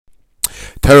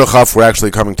Torah Chaf, we're actually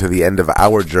coming to the end of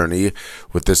our journey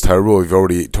with this Torah. We've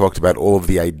already talked about all of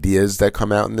the ideas that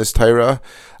come out in this Torah.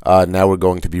 Now we're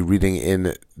going to be reading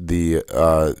in the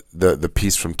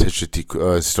piece from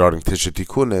Tisha starting Tisha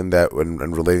Tikunin that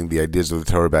and relating the ideas of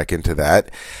the Torah back into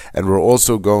that, and we're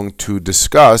also going to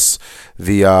discuss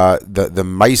the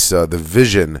Maisa, the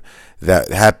vision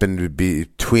that happened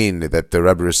between that the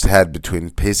Rebbe had between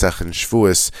Pesach and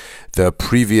Shavuos, the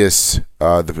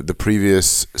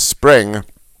previous spring.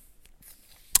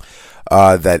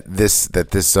 That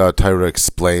this Torah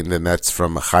explained, and that's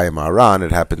from Chaim Aran.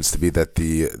 It happens to be that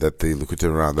the Likutei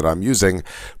Moharan that I'm using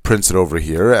prints it over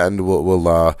here, and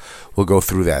we'll go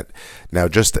through that. Now,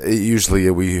 just usually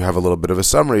we have a little bit of a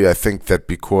summary. I think that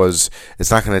because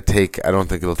it's not going to take, I don't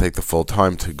think it'll take the full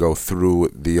time to go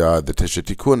through the Tisha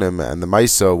Tikunim and the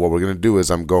Maisa. What we're going to do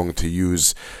is I'm going to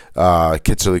use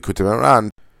Kitzur Likutei Moharan,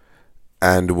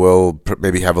 and we'll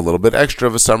maybe have a little bit extra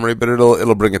of a summary, but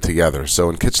it'll bring it together. So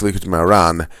in Kitzur Likutei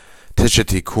Moharan, Tisha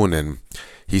Tikunin,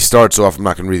 he starts off, I'm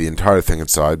not going to read the entire thing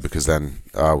inside because then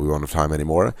we won't have time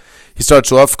anymore. He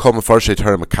starts off, Kol Mefarshei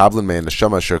Torah Mekablen Mei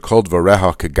Neshama Asher Kol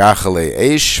Dvareha Kegachalei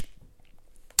Eish,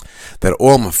 that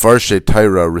all Mefarshei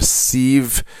Torah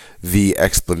receive the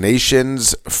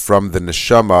explanations from the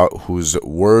neshama, whose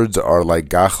words are like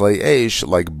gachlei eish,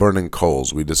 like burning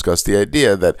coals. We discussed the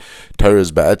idea that Torah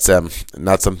is ba'etzem,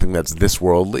 not something that's this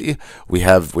worldly. We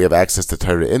have access to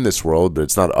Torah in this world, but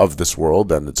it's not of this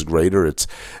world, and it's greater. It's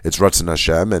Ratzon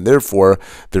Hashem, and therefore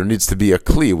there needs to be a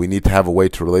kli. We need to have a way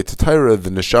to relate to Torah, the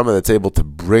neshama that's able to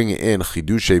bring in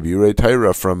chidushei biurei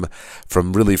Torah from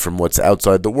what's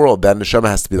outside the world. That neshama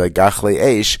has to be like gachlei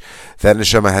eish. That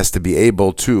neshama has to be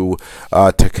able to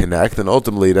connect, and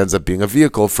ultimately it ends up being a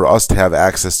vehicle for us to have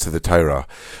access to the Torah.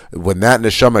 When that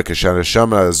neshama,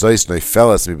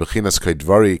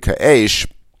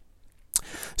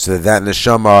 so that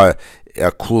neshama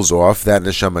cools off, that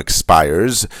neshama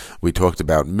expires. We talked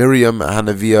about Miriam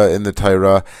Hanavia in the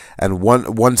Torah, and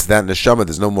once that neshama,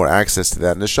 there's no more access to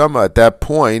that neshama. At that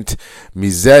point, ein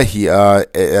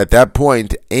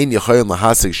yachayin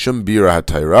lahasig shum biurei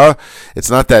HaTorah. It's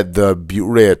not that the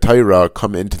biurei Torah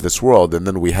come into this world and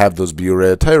then we have those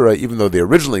biurei Torah, even though they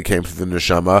originally came through the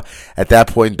neshama. At that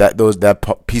point, that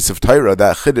piece of Torah,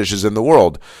 that chiddush, is in the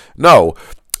world. No.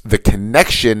 The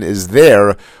connection is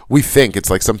there. We think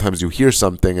it's like sometimes you hear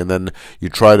something and then you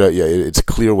try to, it's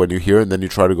clear when you hear it, and then you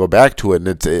try to go back to it, and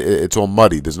it's all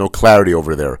muddy. There's no clarity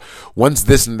over there. Once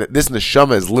this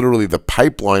neshama is literally the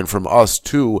pipeline from us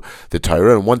to the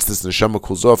Torah, and once this neshama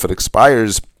cools off, it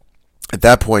expires. At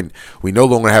that point, we no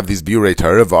longer have these biurei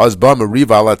Torah,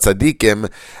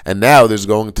 and now there's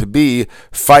going to be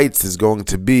fights, there's going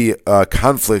to be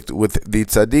conflict with the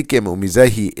tzaddikim.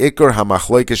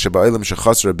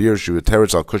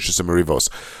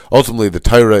 Ultimately, the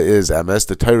Torah is emes,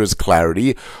 the Torah is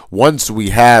clarity. Once we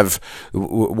have the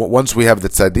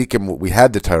tzaddikim, we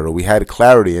had the Torah, we had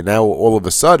clarity, and now all of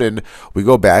a sudden we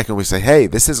go back and we say, hey,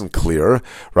 this isn't clear,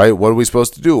 right? What are we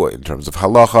supposed to do in terms of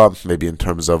halacha, maybe in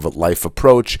terms of life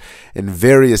approach in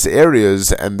various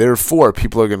areas, and therefore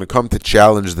people are going to come to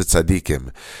challenge the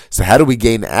tzaddikim. So how do we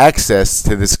gain access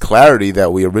to this clarity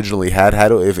that we originally had?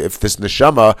 If this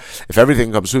neshama, if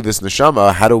everything comes through this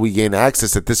neshama, how do we gain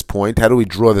access at this point? How do we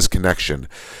draw this connection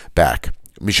back?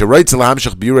 So a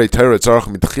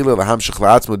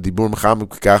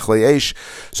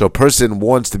person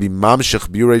wants to be mamshech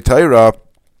biurei Torah.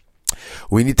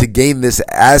 We need to gain this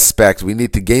aspect, we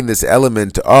need to gain this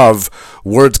element of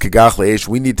words kegach le'esh.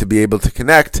 We need to be able to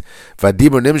connect.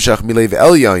 Vadibur nimshach mileiv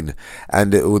elyon.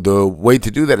 And the way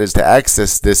to do that is to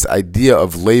access this idea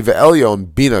of leiv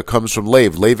elyon. Bina comes from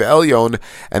leiv elyon,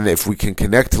 and if we can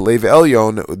connect to leiv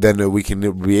elyon, then we can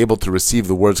be able to receive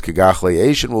the words kegach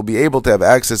le'esh, and we'll be able to have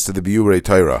access to the biurei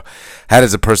Torah. How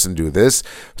does a person do this?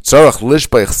 Tzarach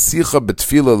lishbach sicha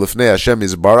betfila lifnei Hashem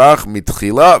yizbarach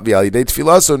mitchila v'alidei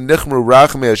tefila so nichmru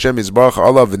rachmei Hashem yizbarach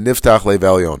Allah v'niftach leiv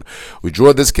elyon. We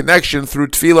draw this connection through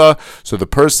tefillah. So the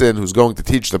person who's going to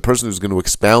teach, the person who's going to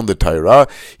expound the Torah,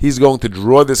 he's going to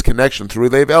draw this connection through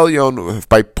leiv elyon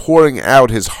by pouring out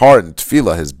his heart in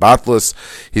tefillah, his batlus.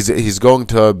 He's going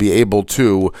to be able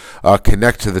to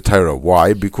connect to the Torah.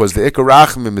 Why? Because the ikar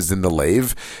rachmim is in the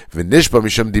leiv v'nishba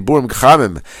misham diburim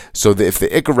k'chamim. So if the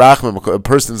ikar rachmim, a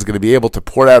person is going to be able to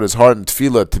pour out his heart in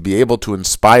tefillah to be able to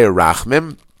inspire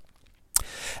rachmim,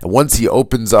 And once he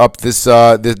opens up this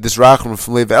Rachman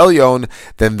from Lev Elyon,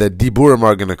 then the Diburim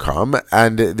are going to come,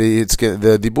 and the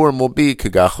Diburim will be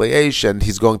Kagach Le'esh, and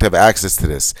he's going to have access to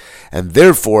this. And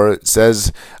therefore,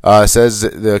 says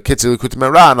the Kitzur Likutei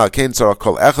Moharan, Al Kein Tzarach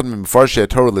Kol Echad Mifarshei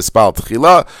Torah Lispal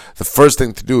Tchila. The first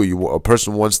thing to do, a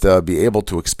person wants to be able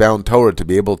to expound Torah, to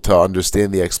be able to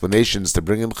understand the explanations, to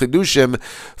bring in Chidushim.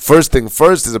 First thing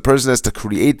first is a person has to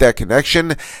create that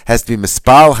connection, has to be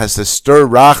mispal, has to stir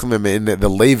Rachmim in the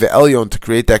Lev Elyon to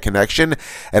create that connection,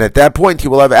 and at that point he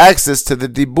will have access to the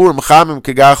Dibur Mchamim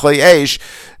Kagach Le'esh,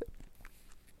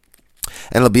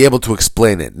 and he'll be able to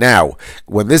explain it. Now,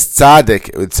 when this tzaddik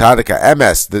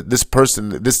MS, this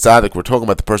tzaddik, we're talking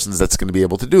about the persons that's going to be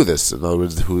able to do this. In other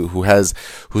words,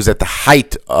 who's at the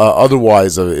height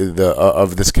otherwise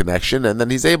of this connection, and then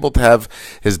he's able to have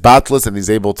his batlas, and he's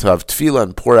able to have tefillah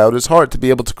and pour out his heart to be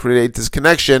able to create this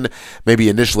connection. Maybe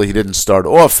initially he didn't start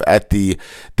off at the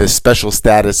special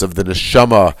status of the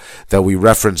neshama that we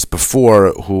referenced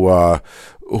before,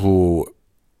 who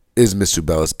is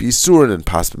Misubelas Bisurin and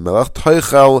Paspa Melech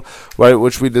Toichel, right,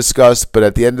 which we discussed, but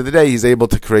at the end of the day, he's able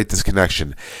to create this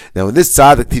connection. Now, when this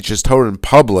tzaddik teaches Torah in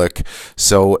public,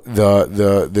 so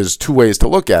there's two ways to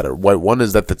look at it. One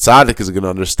is that the tzaddik is going to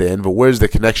understand, but where's the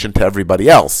connection to everybody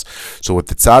else? So what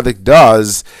the tzaddik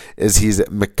does is he's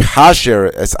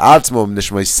Mekasher es atzmo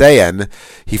nishmaisein.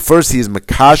 He is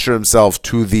Mekasher himself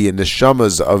to the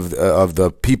neshamas of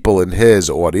the people in his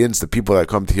audience, the people that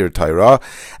come to hear Torah,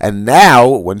 and now,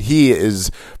 when he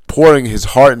is pouring his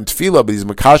heart in tefillah, but he's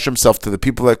makash himself to the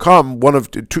people that come,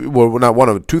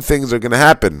 two things are going to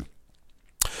happen.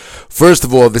 First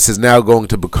of all, this is now going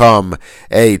to become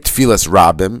a tefillas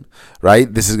rabim,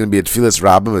 right? This is going to be a tefillas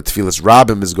rabim. A tefillas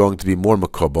rabim is going to be more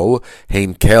makubal.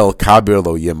 Hein kel kabir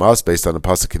lo yimas, based on the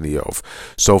pasuk in Iyov.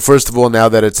 So first of all, now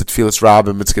that it's a tefillas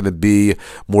rabim, it's going to be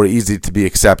more easy to be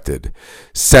accepted.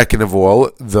 Second of all,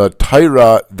 the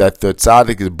Torah that the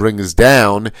tzaddik brings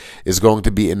down is going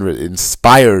to be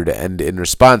inspired and in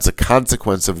response, a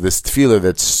consequence of this tefillah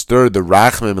that stirred the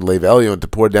rachmim and Lev Elyon to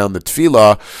pour down the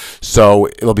tefillah. So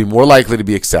it'll be more likely to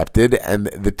be accepted, and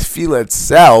the tefillah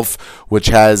itself,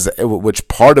 which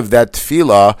part of that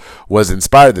tefillah was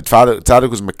inspired, the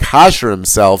tzaddik was makasher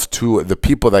himself to the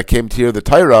people that came to hear the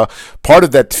Torah. Part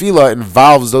of that tefillah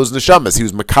involves those neshamas. He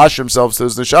was makasher himself to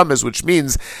those neshamas, which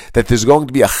means that there's going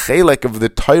to be a chelek of the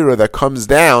Torah that comes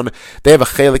down. They have a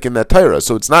chelek in that Torah.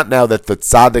 So it's not now that the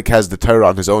tzaddik has the Torah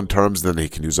on his own terms, then he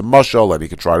can use a mashal and he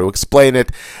can try to explain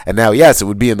it. And now, yes, it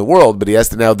would be in the world, but he has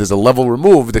to now, there's a level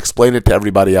removed, explain it to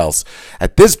everybody else.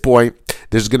 At this point,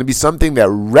 there's going to be something that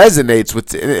resonates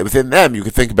within them. You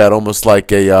could think about almost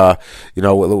like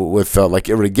like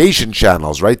irrigation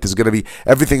channels, right? There's going to be,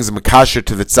 everything's makasher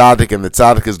to the tzaddik, and the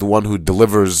tzaddik is the one who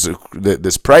delivers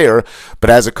this prayer. But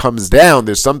as it comes down,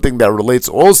 there's something that relates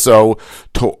also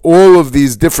to all of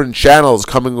these different channels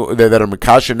coming that are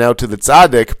makasher now to the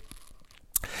tzaddik.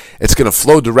 It's going to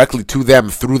flow directly to them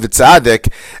through the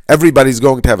tzaddik. Everybody's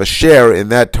going to have a share in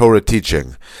that Torah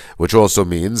teaching, which also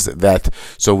means that,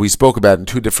 so we spoke about it in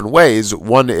two different ways.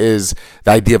 One is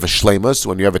the idea of a shleimus,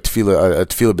 when you have a tefillah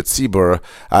b'tzibur.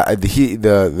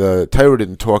 The Torah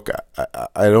didn't talk,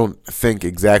 I don't think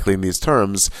exactly in these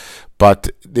terms,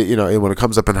 but when it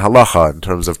comes up in halacha, in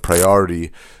terms of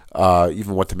priority,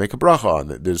 even what to make a bracha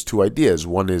on. There's two ideas.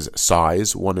 One is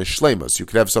size, one is shleimus. You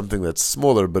could have something that's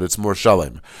smaller, but it's more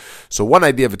shalem. So one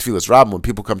idea of a tefillas rabim, when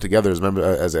people come together as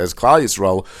Klal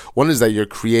Yisrael, one is that you're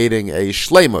creating a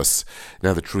shleimus.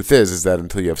 Now the truth is that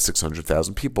until you have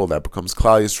 600,000 people, that becomes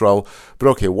Klal Yisrael. But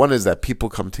okay, one is that people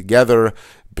come together,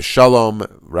 b'shalom,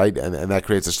 right, and that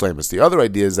creates a shleimus. The other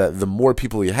idea is that the more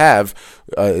people you have,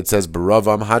 it says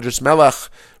b'ravam hadras melech,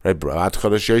 right,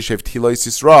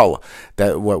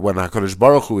 that when HaKadosh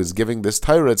Baruch Hu is giving this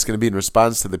Torah, it's going to be in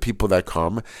response to the people that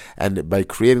come, and by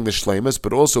creating the shleimus,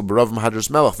 but also b'ravam hadras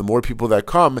melech, the more people that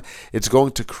come, it's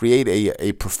going to create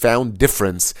a profound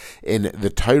difference in the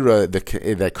Torah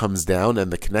that comes down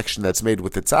and the connection that's made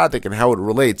with the tzaddik and how it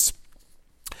relates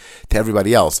to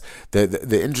everybody else.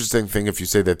 The interesting thing, if you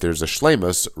say that there's a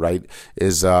shleimus, right,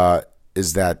 is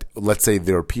that, let's say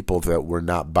there are people that were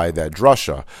not by that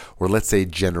drasha, or let's say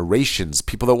generations,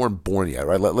 people that weren't born yet,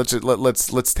 right?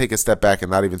 Let's take a step back and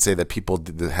not even say that people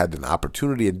had an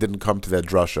opportunity and didn't come to that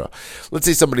drasha. Let's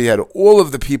say somebody had all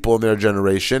of the people in their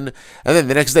generation, and then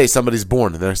the next day somebody's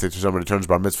born, and the next day somebody turns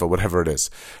bar mitzvah, whatever it is,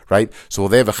 right? So will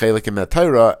they have a chelik in that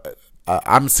Torah?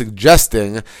 I'm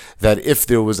suggesting that if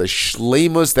there was a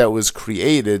shleimus that was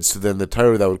created, so then the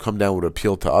Torah that would come down would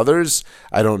appeal to others.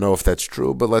 I don't know if that's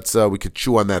true, but we could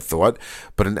chew on that thought.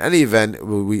 But in any event,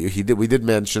 we did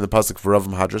mention the pasuk for Rav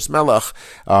Hadras Melech,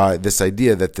 this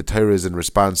idea that the Torah is in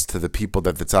response to the people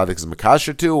that the tzaddik is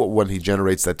makasher to when he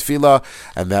generates that tefillah,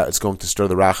 and that it's going to stir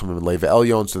the rachamim and leva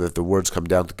elyon, so that the words come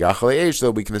down to gachal eish, so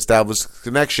that we can establish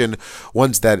connection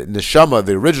once that neshama,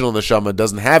 the original neshama,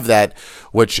 doesn't have that,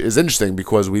 which is interesting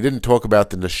because we didn't talk about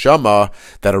the neshama,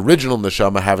 that original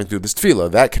neshama having through this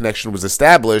tefillah. That connection was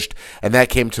established and that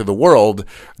came to the world.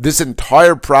 This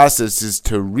entire process is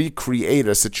to recreate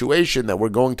a situation that we're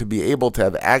going to be able to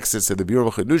have access to the Biur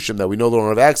V'Chidushim that we no longer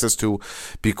have access to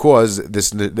because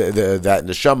that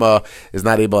neshama is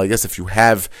not able. I guess if you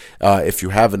have a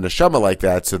neshama like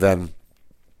that, so then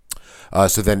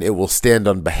it will stand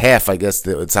on behalf. I guess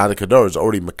the Tzaddik Hador is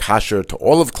already makasher to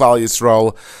all of Klal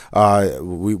Yisrael.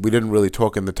 We didn't really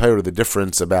talk in the Torah the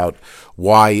difference about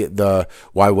why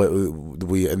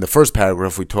we in the first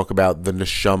paragraph we talk about the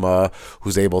neshama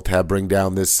who's able to bring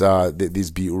down these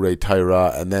biurei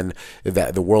Torah, and then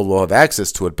that the world will have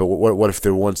access to it. But what if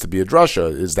there wants to be a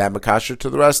drasha? Is that makasher to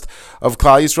the rest of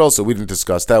Klal Yisrael? So we didn't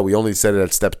discuss that. We only said it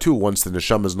at step 2. Once the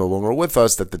neshama is no longer with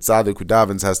us, that the tzaddik who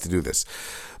davens has to do this.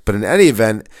 But in any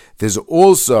event, there's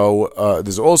also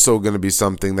going to be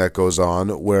something that goes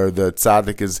on where the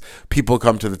tzaddik is, people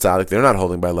come to the tzaddik, they're not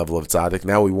holding by level of tzaddik.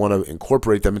 Now we want to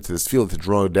incorporate them into this field to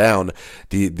draw down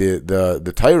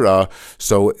the Torah.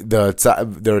 So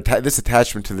this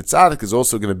attachment to the tzaddik is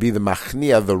also going to be the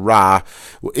machnia, the ra,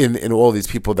 in all these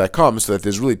people that come, so that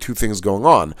there's really two things going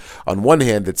on. On one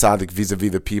hand, the tzaddik vis-a-vis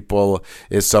the people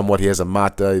is somewhat, he has a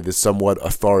mata, it is somewhat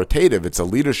authoritative. It's a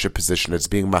leadership position. It's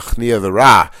being machnia, the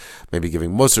ra, maybe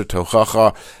giving musar,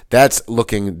 tochacha. That's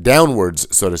looking downwards,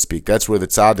 so to speak. That's where the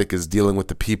tzaddik is dealing with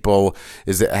the people,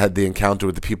 had the encounter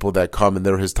with the people that come, and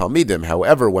they're his talmidim.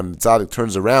 However, when the tzaddik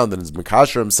turns around and is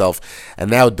makasher himself,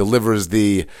 and now delivers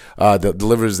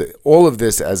all of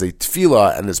this as a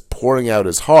tefillah, and is pouring out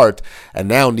his heart, and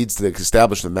now needs to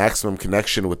establish the maximum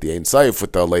connection with the Ein Sof,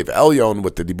 with the Lev Elyon,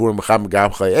 with the Dibur Mecham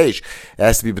Gam Chayesh, it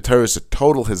has to be b'teres to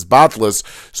total his batlus.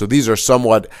 So these are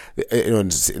somewhat, in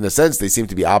a sense, they seem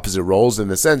to be opposite roles. In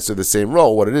a sense, they're the same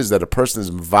role. What it is that a person is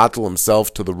mvatal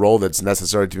himself to the role that's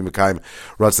necessary to be Mekayim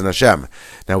Ratzon Hashem.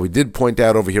 Now, we did point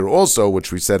out over here also,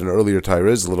 which we said in earlier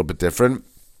Torah is a little bit different.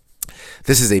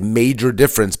 This is a major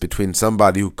difference between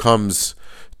somebody who comes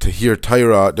to hear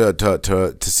Torah,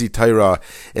 to see Torah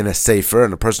in a sefer,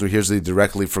 and a person who hears it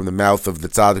directly from the mouth of the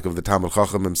tzaddik, of the Talmud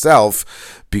Chacham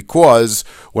himself. Because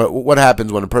what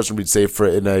happens when a person reads sefer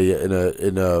in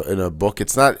a book?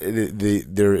 It's not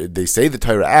they say the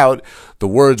Torah out. The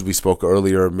words we spoke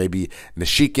earlier, maybe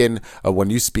neshikin,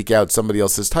 when you speak out somebody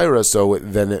else's Torah, so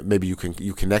then maybe you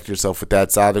connect yourself with that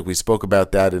tzaddik. We spoke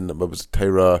about that in what was it,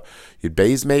 Torah Yud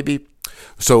Beis maybe.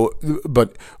 So,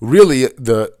 but really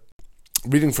the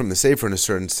reading from the Sefer, in a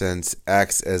certain sense,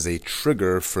 acts as a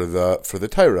trigger for the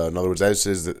Torah. In other words, as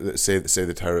say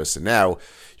the Torah. So now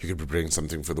you could be bringing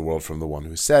something for the world from the one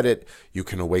who said it. You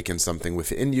can awaken something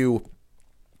within you.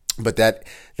 But that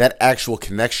actual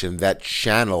connection, that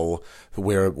channel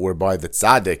whereby the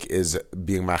tzaddik is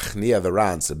being machnia the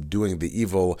ra, subduing the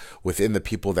evil within the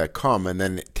people that come, and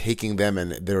then taking them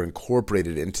and they're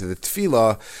incorporated into the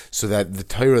tefillah, so that the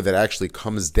Torah that actually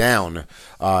comes down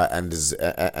and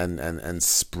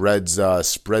spreads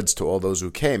to all those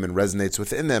who came and resonates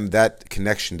within them, that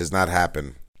connection does not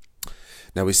happen.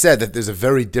 Now, we said that there's a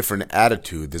very different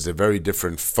attitude, there's a very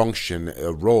different function,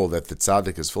 a role that the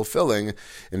tzaddik is fulfilling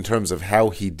in terms of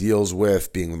how he deals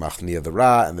with being the machnia the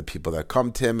ra and the people that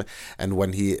come to him, and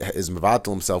when he is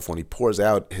mevatel himself, when he pours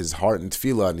out his heart in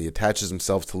tefillah and he attaches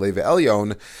himself to Leva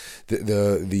Elyon,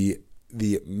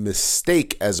 the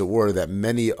mistake, as it were, that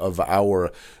many of our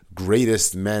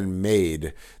greatest men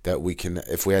made, that we can,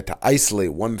 if we had to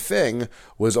isolate one thing,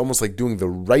 was almost like doing the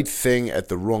right thing at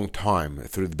the wrong time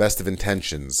through the best of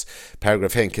intentions.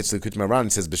 Paragraph Hey in Kitzur Likutei Moharan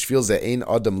says, "B'shvil ze ein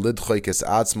adam lidchoik es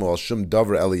atzmo al shum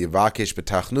davar el yivakesh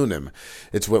b'tachnunim."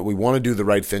 It's what we want to do the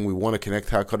right thing. We want to connect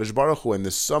to HaKadosh Baruch Hu, and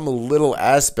there's some little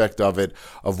aspect of it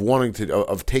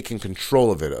of taking control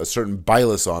of it, a certain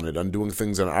bias on it, on doing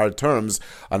things on our terms,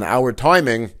 on our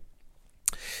timing.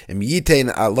 Im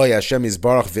yitain lo Hashem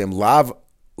yisbarach v'im lav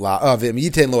v'im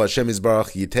yitain lo Hashem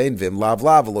yisbarach yitain v'im lav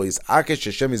lo yisakesh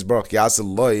Hashem yisbarach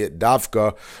yasel lo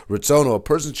davka ritzono. A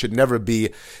person should never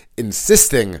be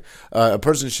insisting. A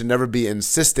person should never be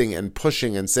insisting and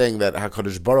pushing and saying that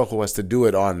HaKadosh Baruch Hu has to do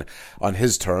it on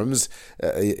his terms.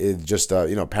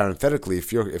 Parenthetically,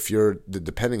 if you're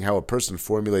depending how a person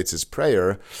formulates his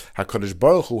prayer, HaKadosh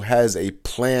Baruch Hu has a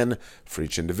plan for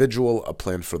each individual, a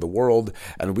plan for the world,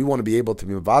 and we want to be able to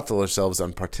mevatel ourselves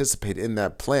and participate in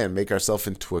that plan, make ourselves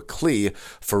into a kli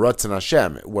for Ratzon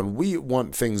Hashem. When we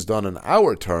want things done in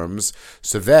our terms,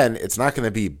 so then it's not going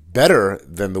to be better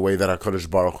than the way that HaKadosh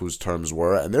Baruch Hu's terms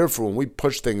were, and therefore when we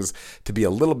push things to be a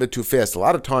little bit too fast, a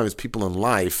lot of times people in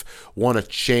life want to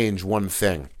change one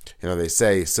thing. They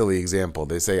say, silly example,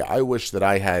 they say, I wish that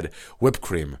I had whipped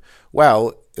cream.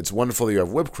 Well, it's wonderful that you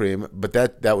have whipped cream, but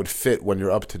that would fit when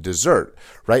you're up to dessert.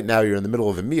 Right now, you're in the middle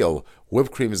of a meal.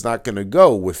 Whipped cream is not going to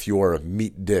go with your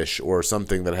meat dish or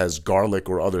something that has garlic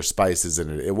or other spices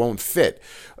in it. It won't fit.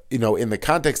 In the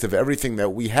context of everything that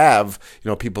we have,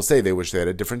 people say they wish they had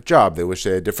a different job. They wish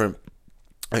they had different,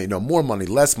 more money,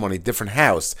 less money, different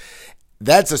house.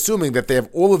 That's assuming that they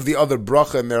have all of the other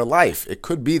bracha in their life. It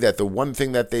could be that the one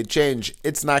thing that they change,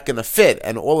 it's not going to fit.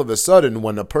 And all of a sudden,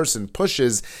 when a person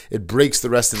pushes, it breaks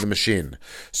the rest of the machine.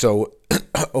 So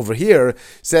over here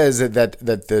says that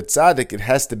the tzaddik, it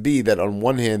has to be that on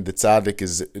one hand, the tzaddik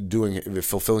is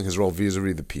fulfilling his role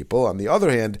vis-a-vis the people. On the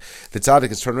other hand, the tzaddik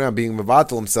is turning around being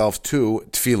mevatel himself to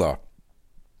tefillah.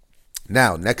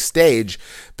 Now, next stage,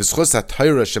 at that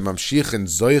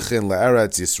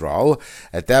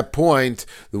point,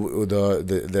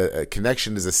 the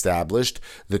connection is established.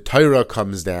 The Torah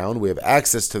comes down. We have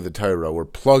access to the Torah. We're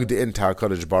plugged into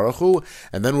HaKadosh Baruch Hu,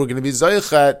 and then we're going to be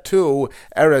zoichet to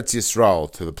Eretz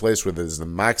Yisrael, to the place where there's the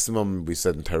maximum, we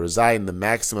said in Torah Zayin, the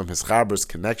maximum Hischabers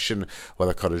connection with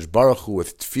HaKadosh Baruch Hu,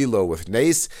 with Tefillah, with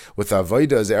Neis, with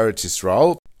Avodah as Eretz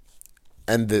Yisrael.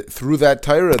 And through that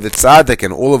Torah, the tzaddik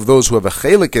and all of those who have a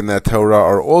chelik in that Torah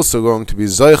are also going to be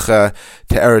zoicha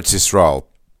to Eretz Yisrael.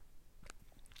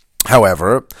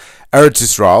 However, Eretz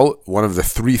Yisrael, one of the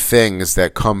three things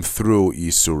that come through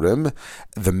Yisurim,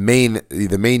 the main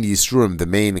Yisurim, the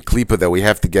main klipa that we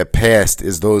have to get past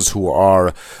is those who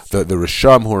are the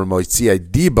Risham, who are Moitzia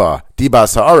Dibas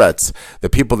Haaretz, the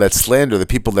people that slander, the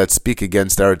people that speak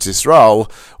against Eretz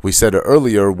Yisrael. We said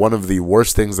earlier, one of the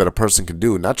worst things that a person can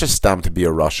do, not just to be a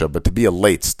Rasha, but to be a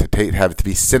Lates, to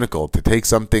be cynical, to take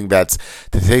something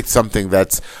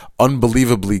that's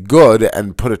unbelievably good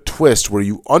and put a twist where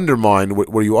you undermine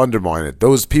it.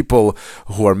 Those people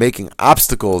who are making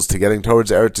obstacles to getting towards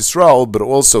Eretz Yisrael, but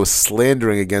also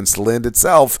slandering against the land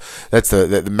itself, that's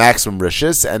the maximum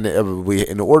rishis. And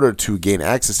in order to gain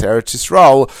access to Eretz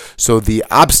Yisrael, so the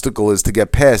obstacle is to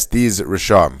get past these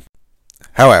risham.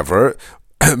 However,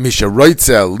 Misha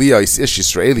Roitza Liais Ish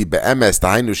Yisraeli Be'emes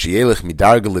Tahainu Shielech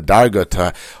Midarga Ledarga,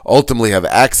 to ultimately have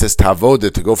access to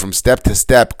Avodah, to go from step to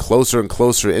step, closer and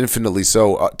closer, infinitely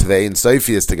so, to the Ein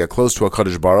Sofius, to get close to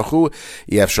HaKadosh Baruch Hu.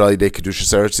 Yef Shali De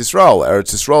Kedushas Eretz Yisrael.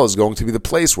 Eretz Yisrael is going to be the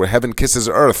place where heaven kisses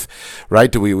earth,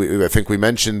 right? I think we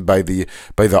mentioned by the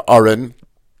Aron.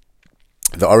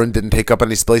 The Aron didn't take up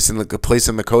any place in the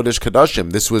Kodesh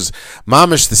Kodashim. This was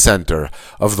Mamish, the center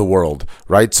of the world,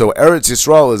 right? So Eretz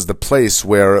Yisrael is the place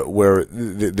where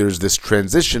there's this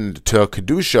transition to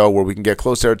Kedusha, where we can get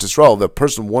close to Eretz Yisrael. The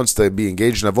person wants to be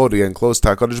engaged in Avodah, getting close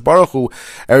to HaKadosh Baruch Hu.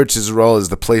 Eretz Yisrael is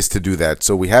the place to do that.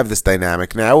 So we have this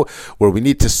dynamic now where we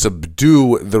need to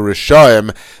subdue the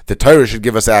Rishaim. The Torah should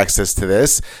give us access to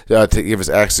this, to give us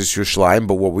access to Yerushalayim,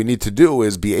 but what we need to do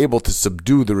is be able to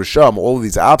subdue the Risham, all of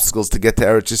these obstacles to get to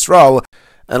Eretz Yisrael.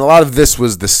 And a lot of this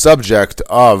was the subject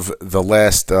of the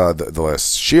last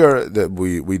shir that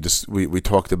we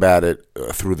talked about it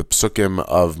through the psukim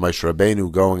of Moshe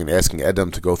Rabbeinu going and asking Edom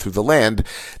to go through the land.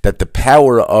 That the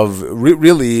power of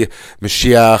really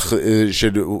Mashiach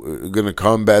should going to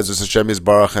come Be'ezus Hashem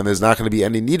Yisbarach, and there's not going to be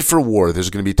any need for war. There's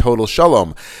going to be total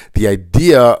shalom. The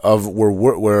idea of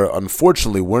where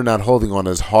unfortunately we're not holding on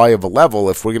as high of a level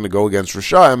if we're going to go against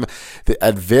Rishaim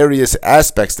at various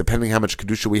aspects, depending how much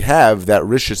kedusha we have, that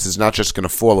Rishis is not just going to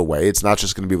fall away. It's not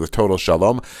just going to be with total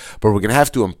shalom, but we're going to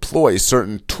have to employ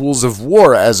certain tools of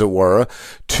war, as it were,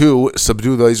 to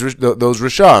subdue those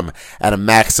Risham. At a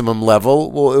maximum level,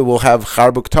 we'll have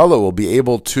Charbuk Tala. We'll be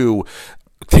able to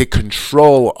take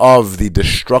control of the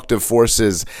destructive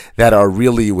forces that are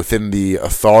really within the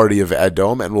authority of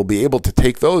Edom, and we'll be able to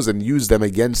take those and use them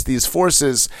against these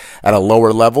forces at a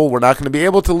lower level. We're not going to be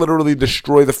able to literally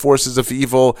destroy the forces of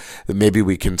evil. Maybe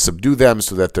we can subdue them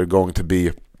so that they're going to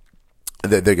be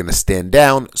They're going to stand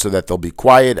down so that they'll be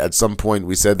quiet. At some point,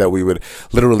 we said that we would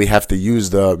literally have to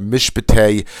use the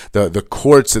mishpatei, the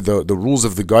courts, the rules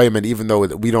of the goyim, and even though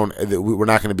we're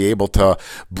not going to be able to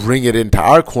bring it into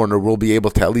our corner, we'll be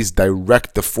able to at least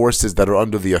direct the forces that are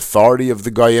under the authority of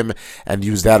the goyim and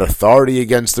use that authority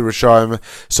against the Rishaim.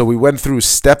 So we went through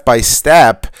step by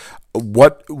step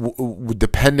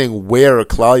depending where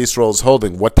Klal Yisrael is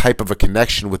holding, what type of a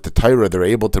connection with the Torah they're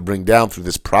able to bring down through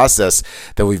this process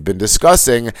that we've been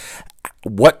discussing,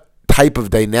 what type of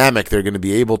dynamic they're going to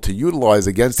be able to utilize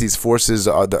against these forces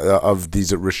of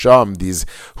these Risham, these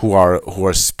who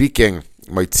are speaking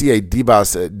Maitziei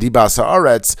Dibas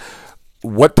Haaretz.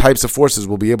 What types of forces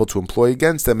will be able to employ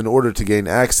against them in order to gain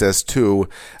access to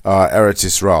Eretz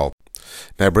Yisrael.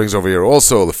 Now it brings over here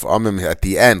also at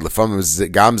the end. At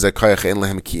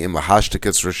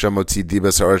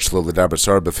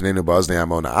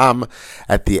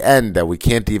the end, that we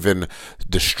can't even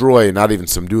destroy, not even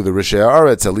subdue the Rishei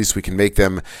Haaretz. At least we can make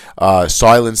them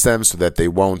silence them, so that they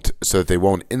won't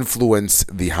influence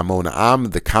the Hamon Am,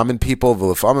 the common people.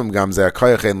 It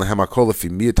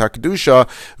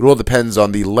all depends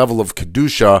on the level of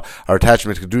kedusha, our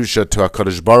attachment to kedusha, to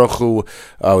HaKadosh Baruch Hu.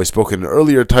 We spoke in an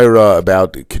earlier Torah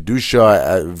about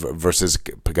kedusha versus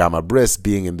pagama bris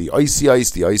being in the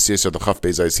ICIs. The ICIs are the Chaf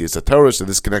Beis ICIs the Torah, so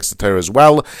this connects to Torah as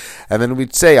well. And then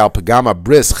we'd say al pagama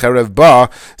bris cherev ba.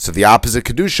 So the opposite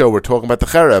kedusha, we're talking about the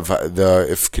cherev.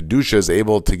 If kedusha is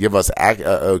able to give us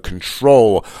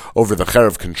control over the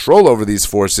cherev, control over these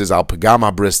forces, al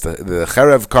pagama bris, the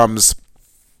cherev comes.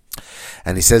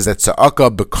 And he says that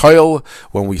Tza'aka B'koil,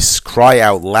 when we cry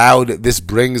out loud, this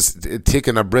brings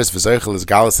Tikkun Abris, V'zeichel is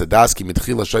Galas Hadaski,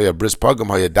 Mitchila Shoya Bris Pagam,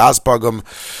 Haya Das Pagam.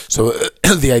 So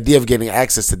the idea of getting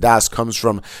access to Das comes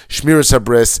from Shmiras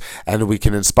Habris, and we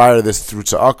can inspire this through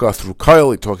Tza'aka, through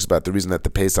Koil. He talks about the reason that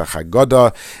the Pesach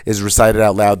Haggadah is recited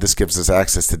out loud. This gives us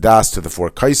access to Das, to the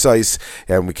four Kaisais,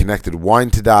 and we connected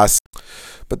wine to Das.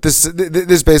 But this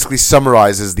basically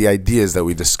summarizes the ideas that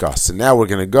we discussed. And now we're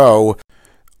going to go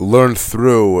learn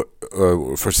through,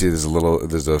 firstly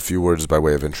there's a few words by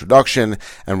way of introduction,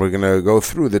 and we're going to go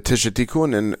through the Tisha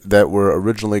Tikunin that were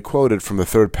originally quoted from the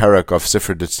third parak of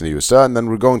Sefer Ditzniusa, and then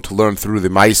we're going to learn through the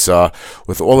Maisa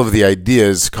with all of the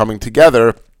ideas coming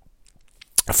together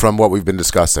from what we've been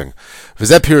discussing. This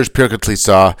is the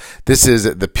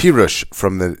Pirush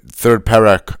from the third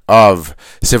parak of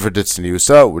Sefer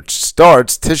Ditzniusa, which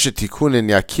starts Tisha Tikunin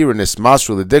Yakirinis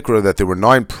Masru L'Dikra, that there were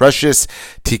 9 precious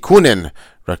Tikunin,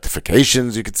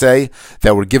 rectifications, you could say,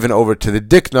 that were given over to the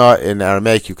dikna. In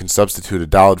Aramaic, you can substitute a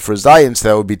daled for a zayin, so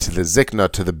that would be to the zikna,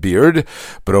 to the beard.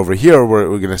 But over here, we're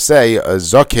going to say a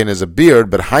zaken is a beard,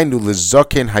 but hainu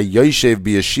lizaken hayoshev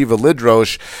biyeshiva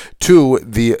lidrosh, to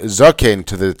the zaken,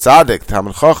 to the tzaddik,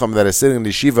 Talmid Chacham, that is sitting in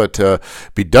the yeshiva to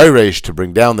be dairesh, to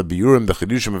bring down the biurim, the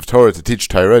chidushim of Torah, to teach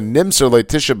Torah. Nimser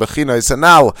leitisha bechina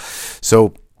isanal.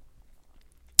 So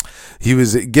he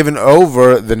was given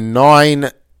over the 9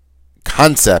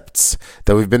 concepts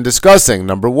that we've been discussing.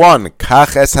 Number 1,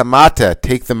 kach es hamata,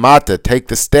 take the mata, take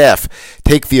the staff,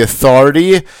 take the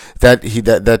authority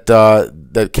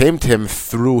that came to him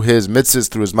through his mitzvahs,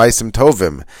 through his maisim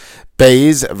tovim.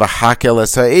 Beis v'hakel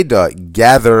es ha'eda,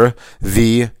 gather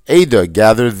the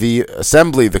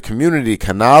assembly, the community.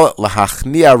 Kanal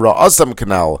lahachnia ra'asam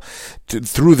kanal,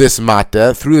 through this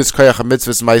mata, through this koyach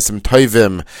mitzvahs maisim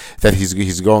tovim that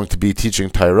he's going to be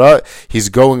teaching Torah. He's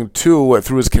going to,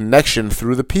 through his connection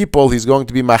through the people, he's going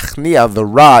to be machnia, the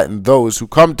ra, in those who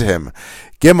come to him.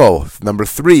 Gimel, number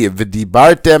 3,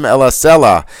 v'dibartem el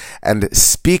asela, and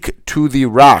speak to the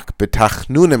rock,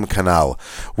 b'tachnunim kanal,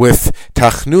 with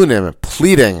tachnunim,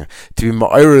 pleading to be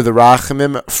ma'ir the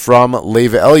rachamim from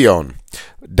Leva Elyon.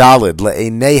 Dalid,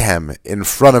 le'einehem, in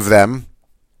front of them,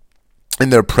 in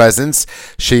their presence,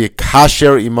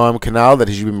 she'yikasher imam kanal, that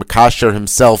he should be makasher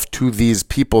himself to these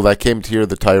people that came to hear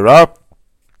the Torah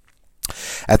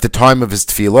at the time of his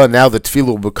tefillah. Now the tefillah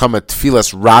will become a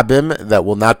tefillas rabim that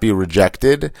will not be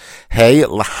rejected. Hey,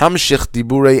 lahamshich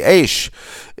diburei eish,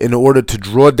 in order to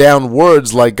draw down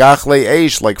words like gachle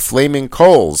eish, like flaming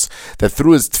coals, that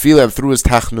through his tefillah and through his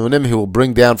tachnunim he will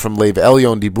bring down from Lev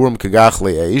Elyon diburim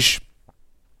kagachle eish.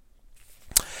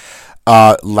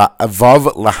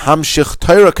 Avav lahamshich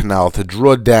Torah kanal, to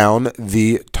draw down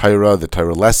the Torah, the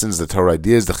Torah lessons, the Torah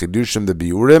ideas, the Chidushim, the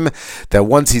Biurim, that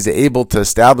once he's able to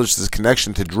establish this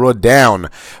connection to draw down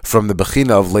from the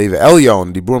Bechina of Lev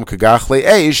Elyon, Diburim Kagach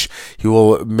Le'esh, he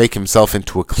will make himself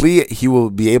into a Kli, he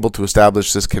will be able to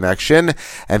establish this connection,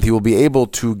 and he will be able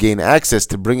to gain access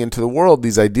to bring into the world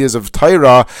these ideas of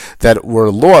Torah that were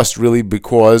lost really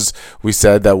because we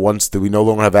said that once we no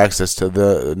longer have access to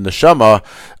the neshama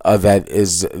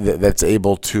that's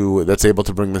able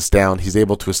to bring this down, he's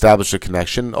able to establish a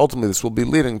connection. Ultimately, this will be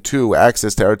leading to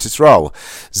access to Eretz Yisrael.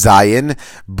 Zayin,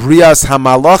 Brias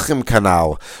HaMalachim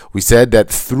Kanal. We said that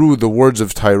through the words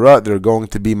of Torah, there are going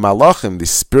to be malachim,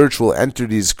 these spiritual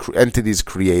entities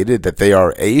created, that they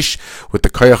are Eish, with the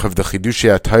koyach of the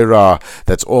Chidushei Torah,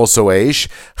 that's also Eish.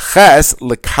 Ches,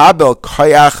 Lekabel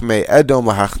koyach me Edom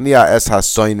lahachnia es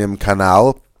hasoinim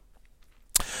Kanal.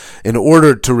 In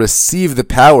order to receive the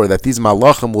power that these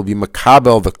malachim will be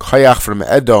makabel, the koyach from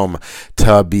Edom,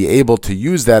 to be able to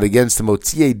use that against the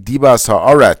motziei dibas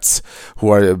haaretz, who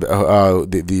are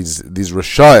these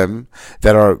rashaim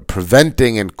that are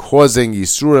preventing and causing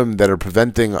yisurim, that are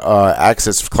preventing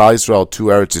access of Klal Yisrael to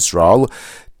Eretz Yisrael.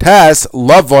 Tas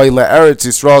lavoy le'eretz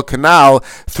Yisrael Canal,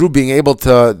 through being able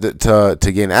to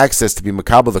gain access, to be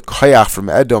makabel the koyach from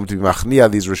Edom, to be machnia,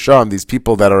 these risham, these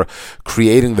people that are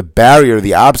creating the barrier,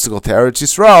 the obstacle to Eretz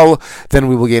Yisrael, then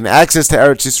we will gain access to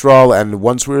Eretz Yisrael, and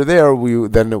once we're there, we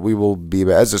will be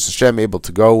be'ezus Hashem able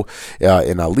to go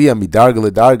in aliyah midarga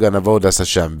ledarga and avodas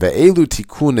Hashem. Ve'elu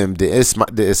tikunim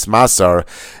de'ismasar,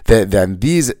 then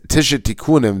these Tisha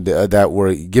Tikunim that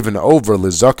were given over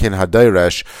lezokin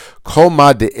hadayresh kol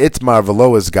ma de'itmar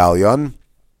v'lo es galyon.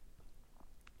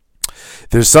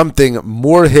 There's something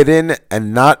more hidden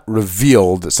and not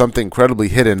revealed, something incredibly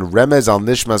hidden. Remez al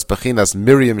nishmas bechinas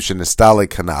Miriam shenistale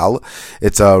kanal.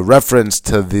 It's a reference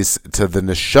to the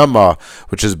neshama,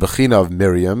 which is bechina of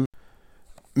Miriam.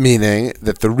 Meaning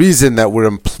that the reason that we're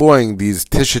employing these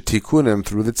Tisha Tikunim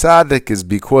through the tzaddik is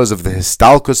because of the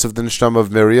histalkus of the neshama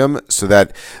of Miriam, so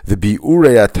that the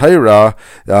biurei atayra,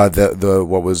 the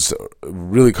what was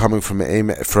really coming from Lev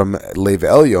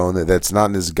Elyon, that's not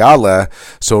in his gala.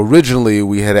 So originally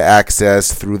we had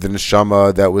access through the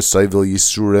neshama that was Soivil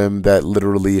Yisurim, that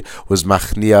literally was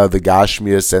machnia the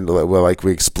gashmias, and like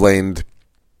we explained,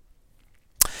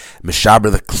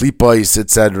 Meshaber the Klipos,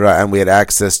 etc., and we had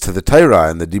access to the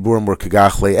Torah, and the Diburim were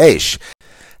Kagach Le'esh.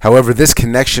 However, this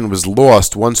connection was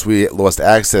lost once we lost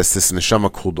access. This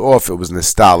neshama cooled off. It was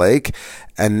nistalek,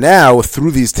 and now through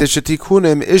these Tisha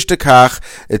Tikunim ishtakach,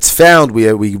 it's found we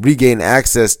regain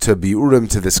access to biurim,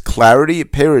 to this clarity.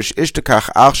 Perish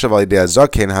ishtakach achshav al yedei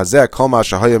hazaken hazeh kol ma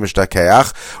shehaya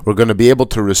mishtakeach. We're going to be able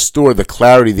to restore the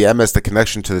clarity, the emes, the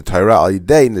connection to the Torah al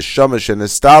yedei neshama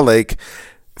shenistalek,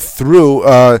 through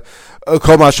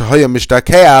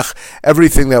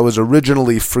everything that was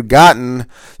originally forgotten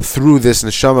through this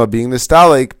neshama being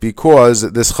nostalgic,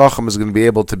 because this chacham is going to be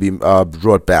able to be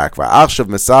brought back. And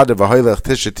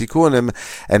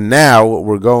now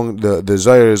the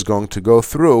Zohar is going to go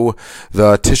through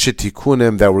the Tisha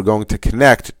Tikunim that we're going to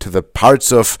connect to the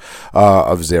parts of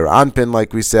Zeir Anpin,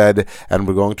 like we said, and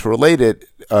we're going to relate it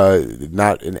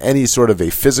not in any sort of a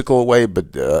physical way, but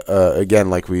again,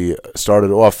 like we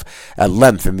started off at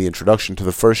length in the introduction to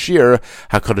the first year,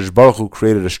 HaKadosh Baruch Hu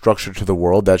created a structure to the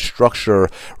world. That structure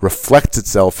reflects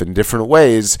itself in different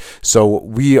ways. So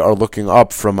we are looking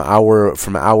up from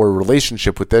our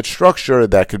relationship with that structure,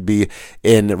 that could be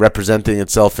in representing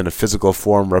itself in a physical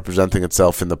form, representing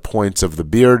itself in the points of the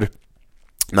beard.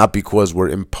 Not because we're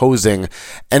imposing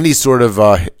any sort of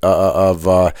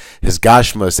his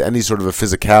gashmas, any sort of a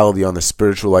physicality on the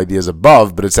spiritual ideas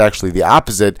above, but it's actually the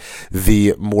opposite.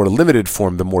 The more limited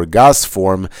form, the more gas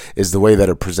form, is the way that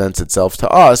it presents itself to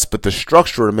us, but the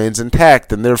structure remains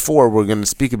intact, and therefore we're going to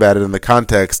speak about it in the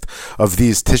context of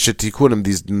these Tisha Tikunim,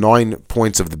 these 9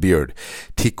 points of the beard.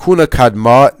 Tikuna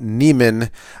kadma nimin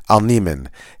al nimin,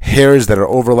 hairs that are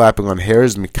overlapping on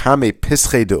hairs, mikame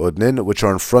pische de udnin, which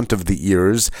are in front of the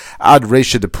ears, ad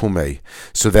reisha de pume,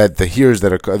 so that the hairs,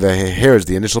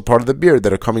 the initial part of the beard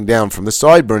that are coming down from the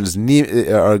sideburns,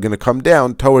 are going to come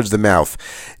down towards the mouth.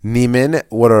 Nimin,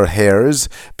 what are hairs?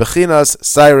 Bechinas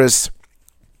Cyrus,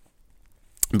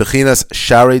 Bechinas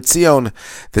Sharei Tzion.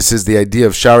 This is the idea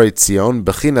of Sharei Tzion.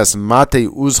 Bechinas Mate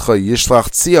Uzcha Yishlach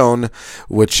Tzion,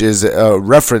 which is a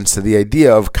reference to the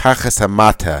idea of Kaches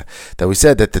HaMata, that we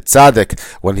said that the tzaddik,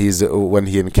 when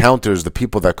he encounters the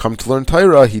people that come to learn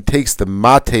Torah, he takes the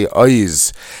Mate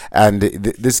Oiz, and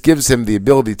this gives him the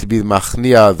ability to be the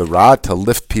Machnia, the Ra, to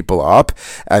lift people up,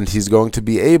 and he's going to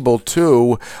be able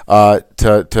to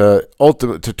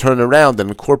turn around and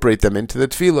incorporate them into the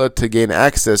tefillah to gain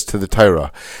access to the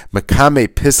Torah. Makame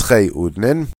pische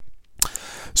udnin.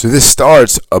 So this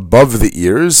starts above the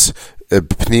ears.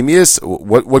 Pneumius,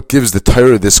 what gives the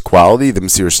Torah this quality, the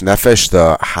Mesiras Nefesh,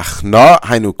 the Hachna,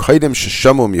 Hainu Kodim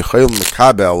Sheshamu Yichayil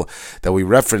Mekabel, that we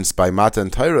referenced by Mata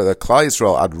and Torah, the Klal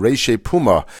Yisrael Ad Reishe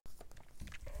Puma,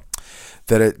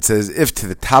 that it says if to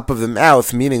the top of the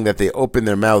mouth, meaning that they open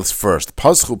their mouths first.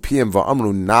 Paschu Piyam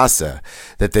Va'amru Nasa,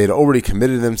 that they had already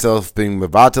committed themselves, being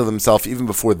Mevatel themselves, even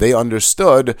before they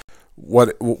understood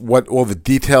what all the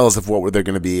details of what they're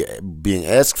going to be being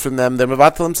asked from them. They're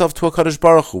mevatel themselves to a Kadosh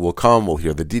Baruch Hu. Will come, we'll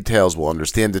hear the details, we'll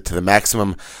understand it to the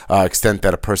maximum extent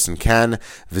that a person can.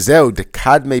 V'zeu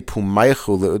dekadme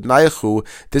pumaychu leudnaychu.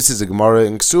 This is a Gemara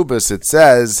in Ksubas. It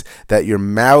says that your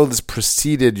mouths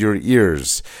preceded your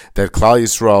ears. That Klal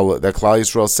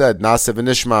Yisrael said, Nasev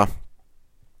v'nishma.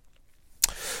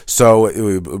 So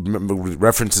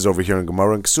references over here in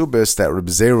Gemara and Ksubis that Reb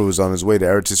Zera was on his way to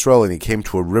Eretz Yisrael and he came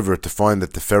to a river to find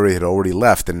that the ferry had already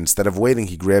left, and instead of waiting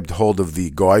he grabbed hold of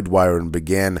the guide wire and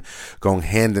began going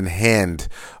hand in hand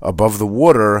above the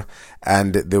water,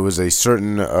 and there was a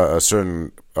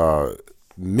certain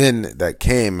min that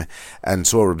came and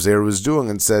saw what Reb Zera was doing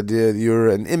and said, you're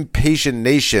an impatient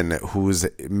nation whose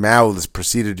mouths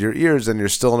preceded your ears and you're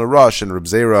still in a rush. And Reb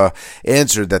Zera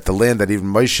answered that the land that even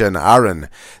Moshe and Aaron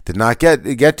did not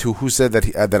get to, who said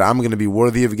that I'm going to be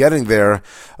worthy of getting there.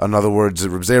 In other words,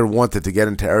 Reb Zera wanted to get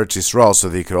into Eretz Yisrael so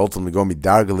that he could ultimately go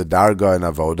midarga ledarga and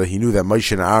avoda. He knew that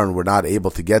Moshe and Aaron were not able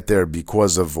to get there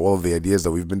because of all of the ideas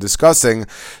that we've been discussing.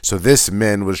 So this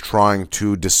min was trying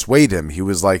to dissuade him. He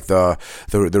was like the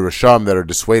Risham that are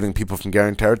dissuading people from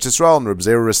getting to Eretz Yisrael, and Reb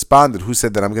Zera responded, who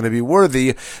said that I'm going to be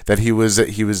worthy, that he was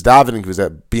davening, he was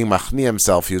being machni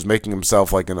himself, he was making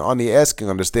himself like an ani, asking,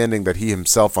 understanding that he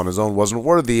himself on his own wasn't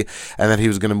worthy, and that he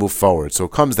was going to move forward. So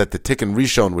it comes that the Tikkun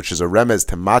Rishon, which is a remez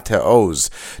to Mata Oz,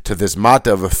 to this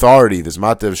Mata of authority, this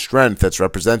Mata of strength that's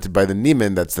represented by the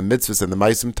Nimin, that's the mitzvahs and the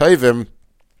Maisim Tovim,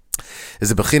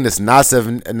 is a Bechinas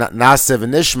Nasev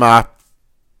Nishma,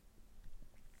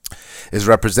 is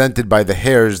represented by the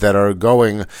hairs that are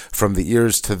going from the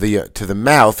ears to the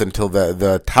mouth until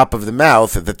the top of the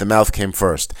mouth, that the mouth came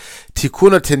first.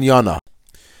 Tikuna Tinyana.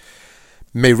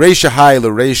 Mereisha hai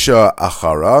l'reisha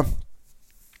achara,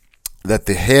 that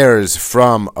the hairs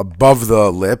from above the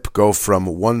lip go from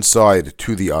one side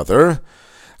to the other.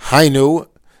 Hainu,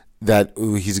 that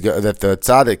the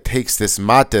tzaddik takes this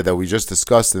mata that we just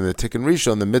discussed in the Tikkun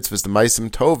Rishon, the mitzvahs, the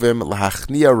maisim tovim,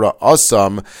 lahachnia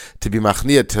ra'asam, to be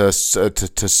machnia,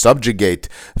 to subjugate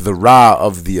the ra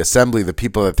of the assembly, the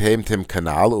people that came to him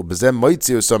kanal, ubezem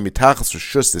moitzi osam mitachas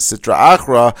rishus the sitra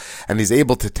achra, and he's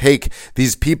able to take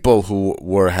these people who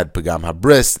had pagam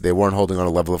habris, they weren't holding on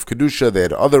a level of kedusha, they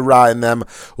had other ra in them,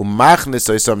 umachnis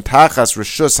osam tachas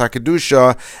rishus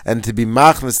hakedusha, and to be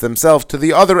machnis themselves to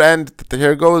the other end, that the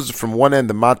hair goes from one end,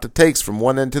 the mata takes from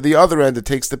one end to the other end, it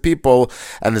takes the people,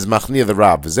 and is machnia the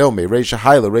rab. Reisha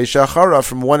haila, reisha achara,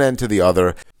 from one end to the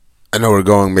other. I know we're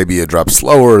going maybe a drop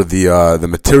slower. The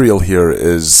material here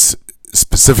is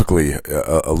specifically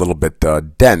a little bit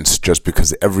dense, just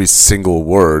because every single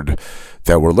word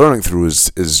that we're learning through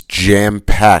is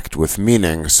jam-packed with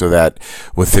meaning, so that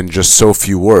within just so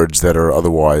few words that are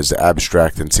otherwise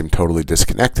abstract and seem totally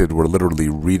disconnected, we're literally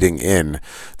reading in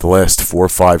the last 4 or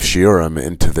 5 shiurim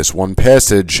into this one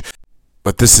passage.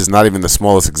 But this is not even the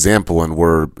smallest example, and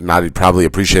we're not probably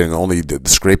appreciating only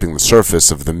scraping the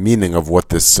surface of the meaning of what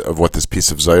this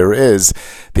piece of Zohar is.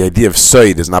 The idea of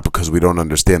Said is not because we don't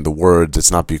understand the words.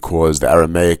 It's not because the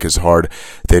Aramaic is hard.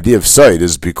 The idea of Said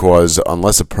is because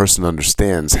unless a person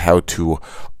understands how to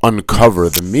uncover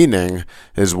the meaning,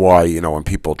 is why, when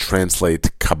people translate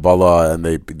Kabbalah and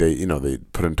they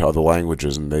put into other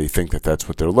languages and they think that that's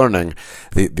what they're learning,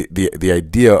 the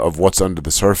idea of what's under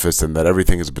the surface and that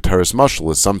everything is B'teres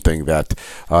Mashal is something that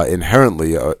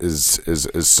inherently is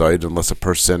Said, unless a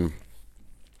person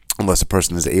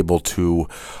is able to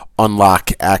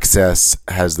unlock access,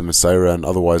 has the Messiah, and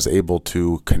otherwise able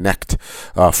to connect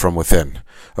from within.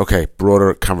 Okay,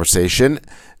 broader conversation.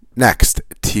 Next,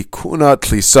 Tikuna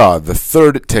Tlisa, the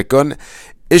third Tikkun.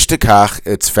 Ishtekach,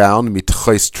 it's found,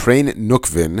 mitchais train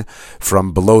nukvin,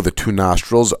 from below the 2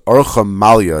 nostrils. Archa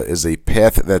Malya is a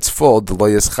path that's full,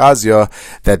 Deloyas Chazia,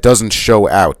 that doesn't show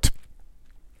out.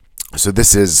 So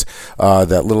this is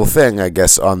that little thing, I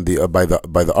guess, on the by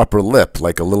the upper lip,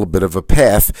 like a little bit of a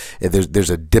path. There's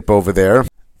a dip over there.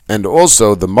 And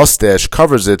also, the mustache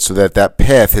covers it so that that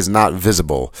path is not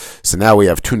visible. So now we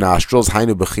have two nostrils.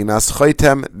 Hainu bechinas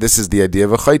chaitem. This is the idea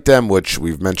of a chaitem, which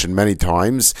we've mentioned many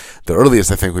times. The earliest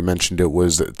I think we mentioned it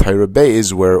was Torah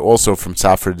Beis, where also from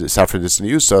Safra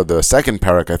Disneyusa, the second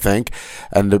parak I think,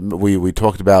 and we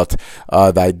talked about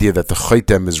the idea that the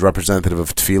chaitem is representative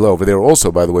of tefillah. Over there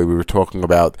also, by the way, we were talking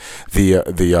about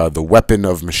the weapon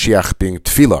of Mashiach being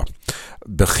tefillah.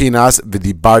 Bechinas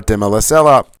v'dibartem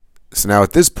alasela. So now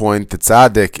at this point, the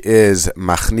tzaddik is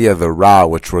machnia, the ra,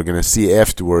 which we're going to see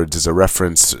afterwards is a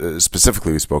reference,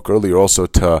 specifically we spoke earlier, also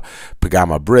to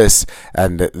pagama bris,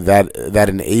 and that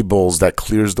enables, that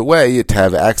clears the way to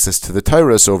have access to the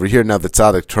Torah. So over here now the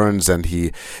tzaddik turns and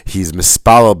he's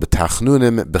mispalel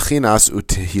b'tachnunim bechinas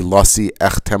utehilasi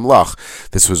ech temlach.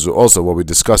 This was also what we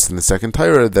discussed in the second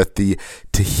Torah, that the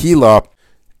tehila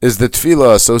is the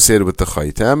tefillah associated with the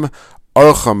chaitem.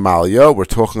 Orcha Malya, we're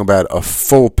talking about a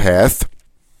full path.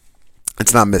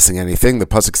 It's not missing anything. The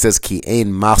pasuk says, "Ki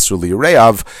ein masru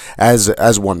lireav,"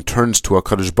 as one turns to a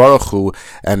Kadosh Baruch Hu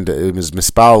and is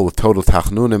mispal with total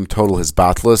tachnunim, total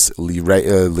hisbatlus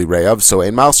lireav. So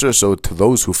ein masru. So to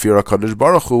those who fear a Kadosh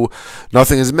Baruch Hu,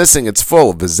 nothing is missing. It's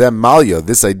full. V'zem malya.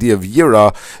 This idea of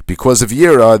yira, because of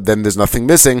yira, then there's nothing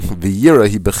missing. The yira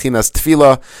he bechinas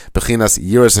tefila, bechinas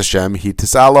yiras Hashem he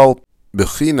tisalol.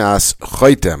 Bechinas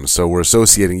chaitem, so we're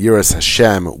associating Yiras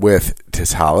Hashem with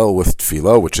Tishalel, with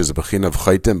Tefillah, which is a Bechin of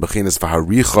chaitem. Bechinas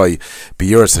v'harichai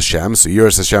b'Yiras Hashem. So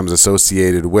Yiras Hashem is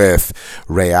associated with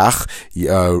Reach.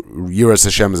 Yiras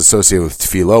Hashem is associated with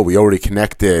Tefillah. We already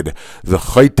connected the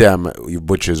chaitem,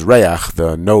 which is Reach,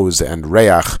 the nose, and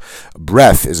Reach,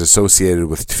 breath, is associated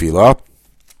with Tefillah.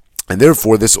 And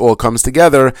therefore, this all comes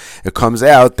together. It comes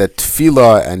out that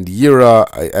tefillah and yira,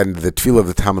 and the tefillah of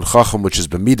the Talmid Chacham, which is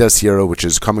b'midas yira, which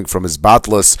is coming from his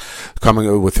batlus,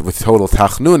 coming with total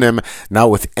tachnunim, now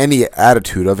with any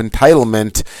attitude of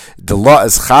entitlement, the law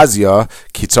is chazia,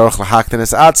 ki tzarich lahaktin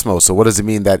es atzmo. So what does it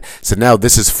mean that, so now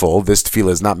this is full, this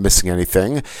tefillah is not missing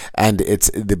anything, but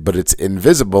it's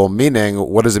invisible, meaning,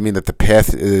 what does it mean that the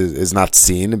path is not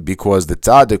seen? Because the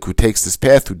tzaddik who takes this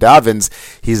path, who davens,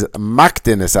 he's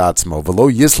maktin es atzmo.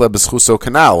 V'lo yisla b'schuso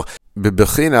kanal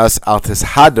b'bechinas al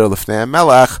tishader l'fnei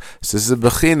melech. So this is a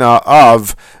bechina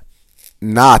of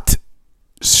not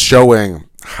showing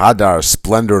hadar,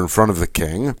 splendor in front of the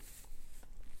king,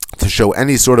 to show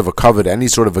any sort of a covet, any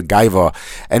sort of a gaiva,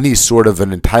 any sort of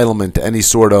an entitlement, any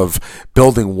sort of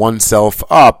building oneself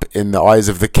up in the eyes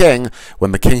of the king.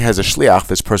 When the king has a shliach,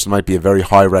 this person might be a very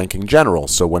high-ranking general.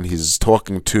 So when he's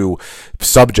talking to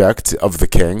subject of the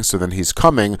king, so then he's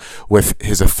coming with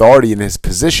his authority and his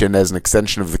position as an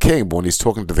extension of the king. But when he's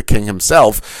talking to the king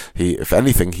himself, if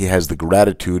anything, he has the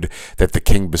gratitude that the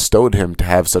king bestowed him to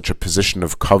have such a position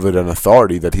of covet and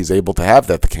authority that he's able to have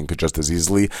that. The king could just as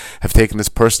easily have taken this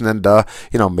person and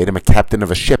made him a captain of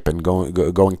a ship and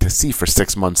going to sea for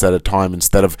 6 months at a time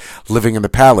instead of living in the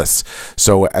palace.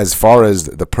 So as far as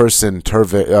the person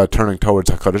turning towards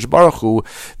HaKadosh Baruch Hu,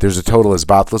 there's a total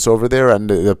isbatlus over there, and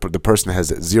the person has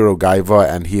zero gaiva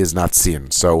and he is not seen.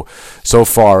 So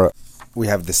far we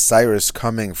have the cyrus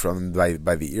coming from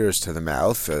by the ears to the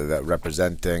mouth, that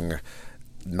representing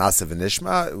Nasa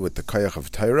v'nishma, with the koyach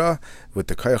of Torah. With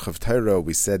the koyach of Torah,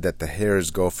 we said that the hairs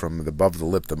go from above the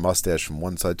lip, the mustache, from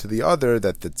one side to the other,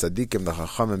 that the tzaddikim, the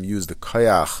chachamim, use the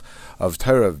koyach of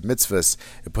Torah, of mitzvahs.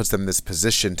 It puts them in this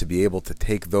position to be able to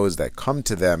take those that come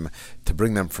to them, to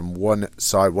bring them from one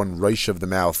side, one reish of the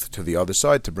mouth, to the other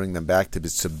side, to bring them back, to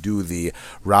subdue the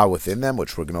ra within them,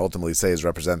 which we're going to ultimately say is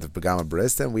representative of Pagama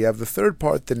B'rista. And we have the third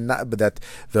part, that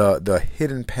the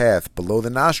hidden path below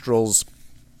the nostrils,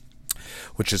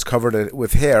 which is covered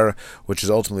with hair, which is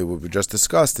ultimately what we just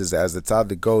discussed, is as the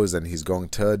tzaddik goes and he's going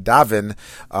to daven,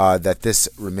 that this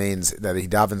remains, that he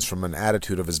davens from an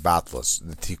attitude of his batlus.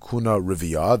 The tikuna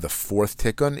riviyah, the fourth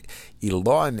tikkun,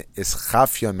 ilon is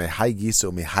chafyon mehai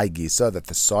gisa mehai gisa, that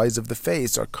the sides of the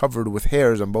face are covered with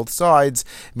hairs on both sides,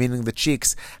 meaning the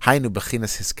cheeks. Hainu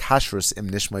bechinas his kashrus im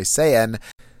nishmai seyen.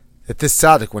 That this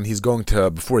tzaddik, when he's going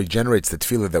to, before he generates the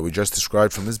tefillah that we just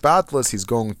described from his batlus, he's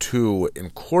going to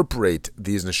incorporate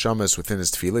these neshamas within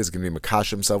his tefillah. He's going to be makash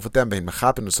himself with them. Bein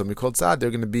mechapin with somebody called tzad. They're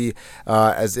going to be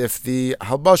as if the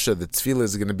halbasha, the tefillah,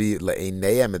 is going to be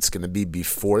le'eineim. It's going to be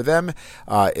before them.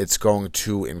 It's going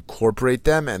to incorporate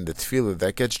them, and the tefillah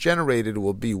that gets generated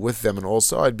will be with them, and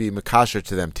also I'd be makasher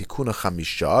to them. Tikuna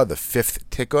chamisha, the fifth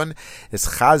tikkun, is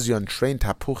chazyon train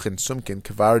tapuchin sumkin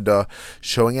kvarda,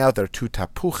 showing out their two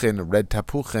tapuchin tapuchin, red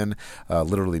tapuchin,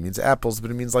 literally means apples,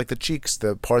 but it means like the cheeks,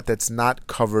 the part that's not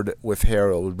covered with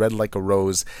hair, red like a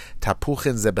rose.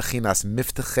 Tapuchin ze bechinas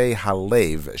miftachei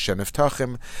halev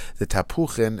sheniftachim. The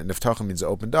tapuchin, niftachim means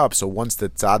opened up. So once the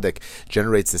tzaddik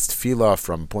generates this tefillah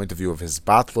from point of view of his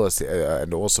batlos,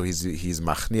 and also he's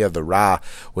machnia the ra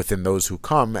within those who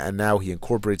come, and now he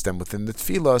incorporates them within the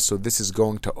tefillah. So this is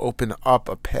going to open up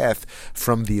a path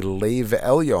from the Lev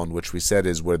Elyon, which we said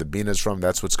is where the Bina is from.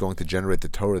 That's what's going to generate the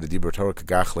Torah, the Dibur Torah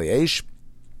Kagach Le'esh.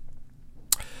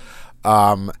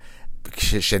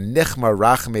 Shenichma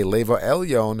Rachme Levo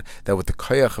Elyon, that with the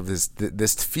koyach of this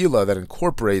tefillah that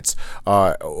incorporates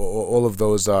all of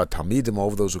those talmidim, all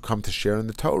of those who come to share in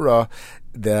the Torah,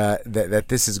 that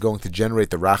this is going to generate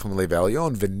the Rachme Levo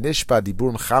Elyon. V'nishpa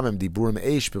diburim chamem diburim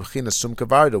eish b'china sum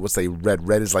kavardo. What's that?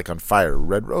 Red is like on fire.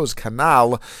 Red rose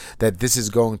canal. That this is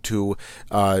going to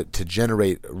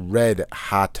generate red,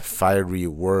 hot, fiery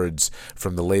words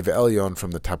from the Levo Elyon,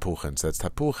 from the tapuchin. So that's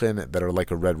tapuchin that are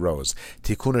like a red rose.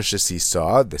 Tikuna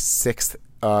shesisa, the sixth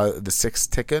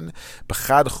tikkun,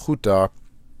 b'chad chuta.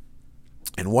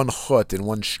 In one chut, in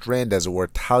one strand, as it were,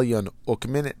 talyon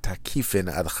ukmin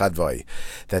takifin ad chadvai,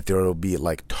 that there will be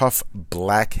like tough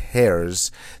black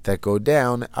hairs that go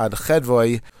down ad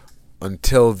chadvai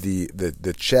until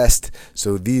the chest.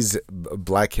 So these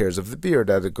black hairs of the beard,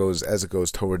 as it goes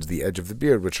towards the edge of the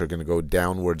beard, which are going to go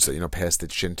downwards, past the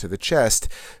chin to the chest.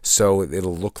 So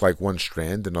it'll look like one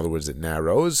strand. In other words, it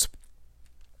narrows.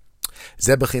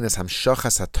 Zebechinas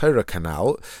hamshachas haTorah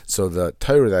canal. So the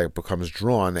Torah that becomes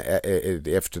drawn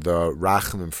after the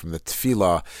rachmim from the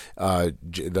tefillah,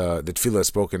 the tefillah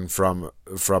spoken from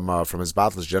his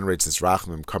batlas generates this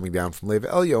rachmim coming down from Lev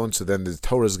Elyon. So then the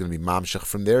Torah is going to be mamshach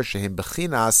from there. Shehem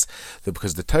bechinas,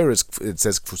 because the Torah it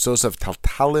says kfusosav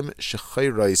taltalim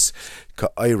shechayros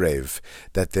ka'ayrev,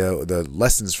 that the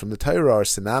lessons from the Torah are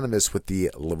synonymous with the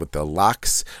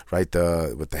locks, right?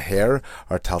 With the hair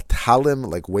are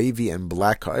taltalim, like wavy and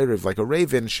black ka'ayrev, like a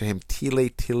raven. Shehem tile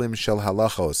tilim shel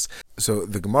halachos. So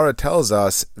the Gemara tells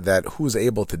us that who's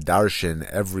able to darshan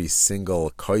every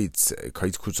single kaitz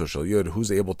kutzo shel yud,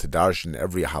 who's able to darshan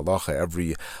every halacha,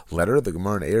 every letter. The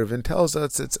Gemara in Erevin tells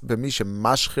us it's b'misha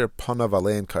mashchir panav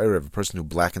alein ka'ayrev, a person who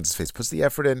blackens his face, puts the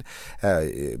effort in,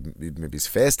 maybe he's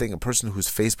fasting, a person whose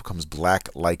face becomes black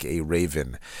like a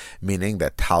raven, meaning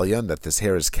that talyon, that this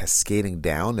hair is cascading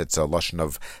down. It's a lashon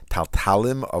of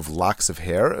taltalim, of locks of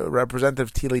hair,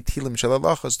 representative tile tilim shel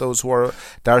halachos, those who are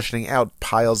darshaning out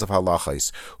piles of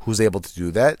halachos. Who's able to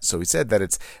do that? So he said that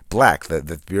it's black, that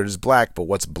the beard is black, but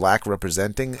what's black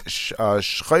representing?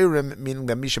 Shchayrim, meaning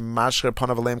that Misha Mashcher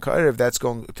Panav Aleim Ka'erev, that's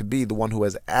going to be the one who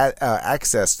has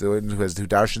access to it, who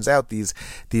darshans out these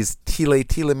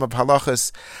tilim of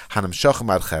halachas, Hanam Shochem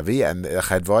ad Chavi and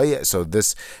Chedvai. So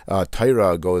this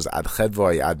Torah goes ad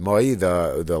Chedvai ad Moi,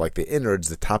 the like the innards,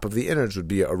 the top of the innards would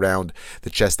be around the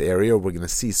chest area. We're going to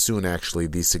see soon actually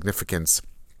the significance.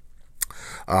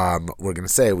 We're going to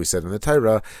say, we said in the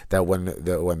Torah that when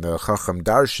the Chacham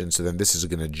darshan, so then this is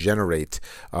going to generate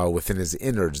within his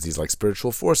innards these like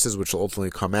spiritual forces, which will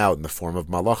ultimately come out in the form of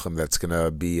malachim. That's going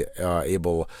to be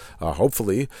able,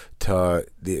 hopefully, to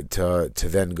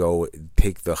then go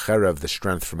take the cherev, the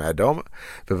strength from Edom.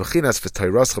 It's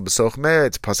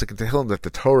pasuk in Tehillim that the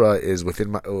Torah is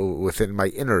within my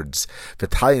innards.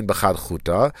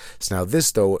 So now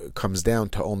this though comes down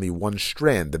to only one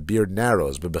strand. The beard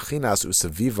narrows.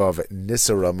 Usavivav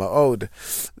nisara ma'od,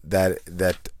 that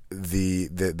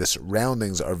the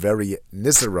surroundings are very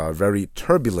nisara, very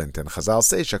turbulent, and Chazal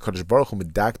say Shakadosh Baruch Hu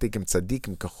medaktikim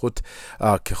tzadikim kechut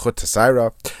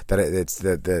tasaira, that it's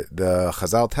the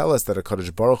Chazal tell us that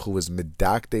Hakadosh Baruch Hu was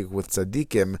medaktik with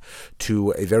tzadikim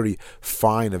to a very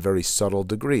fine, a very subtle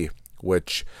degree.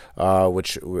 Which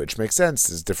makes sense.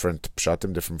 There's different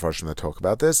pshatim, different versions that talk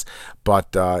about this,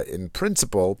 but in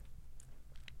principle,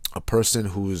 a person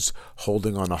who's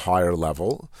holding on a higher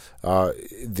level, where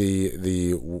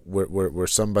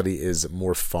somebody is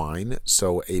more fine,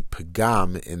 so a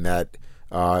pagam in that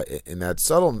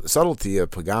subtlety, a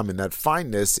pagam in that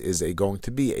fineness is going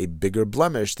to be a bigger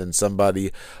blemish than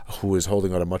somebody who is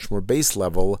holding on a much more base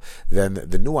level. Then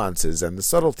the nuances and the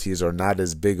subtleties are not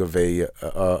as big of a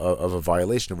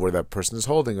violation of where that person is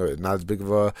holding, or not as big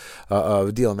of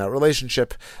a deal in that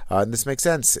relationship. And this makes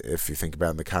sense if you think about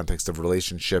it in the context of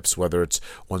relationships, whether it's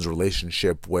one's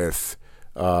relationship with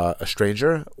a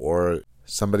stranger or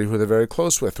somebody who they're very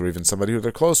close with, or even somebody who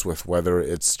they're close with, whether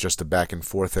it's just a back and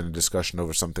forth and a discussion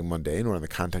over something mundane, or in the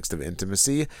context of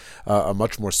intimacy, a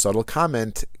much more subtle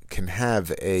comment can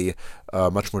have a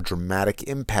much more dramatic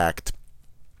impact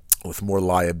with more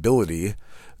liability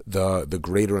the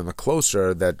greater and the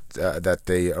closer that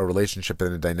a relationship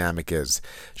and a dynamic is.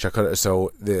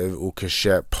 So the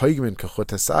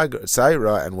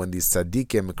and when these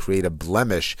tzaddikim create a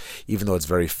blemish, even though it's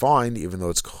very fine, even though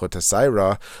it's kachut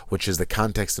hasaira, which is the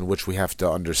context in which we have to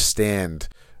understand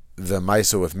the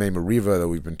Maisa with Mei Meriva that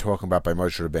we've been talking about by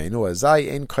Moshe Rabbeinu,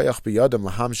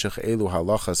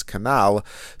 kanal.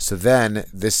 So then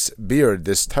this beard,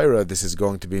 this Torah, this is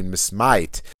going to be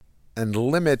mismait and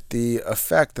limit the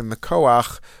effect and the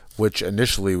koach, which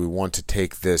initially we want to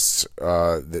take this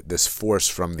this force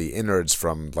from the innards,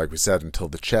 from, like we said, until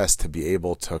the chest, to be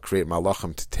able to create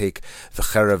malachim, to take the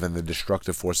cherev and the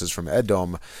destructive forces from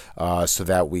Edom, so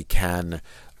that we can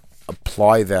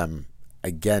apply them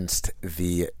against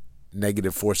the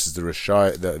negative forces the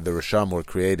Risham were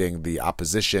creating, the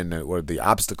opposition or the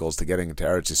obstacles to getting into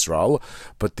Eretz Yisrael.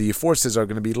 But the forces are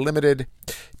going to be limited.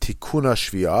 Tikuna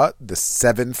Shvi'ah, the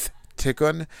seventh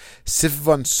Tikun,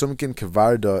 Sifvan Sumkin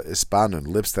Kevarda Ispanun,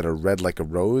 lips that are red like a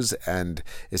rose, and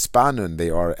Ispanun,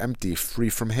 they are empty, free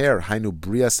from hair. Hainu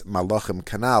Brias Malachim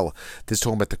Kanal. This is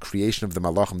talking about the creation of the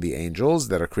Malachim, the angels,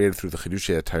 that are created through the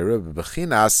Chidushei Torah.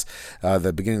 Bechinas,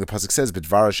 the beginning of the pasuk says,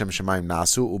 B'dvar Hashem Shemayim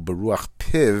Nasu, U'beruach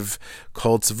Piv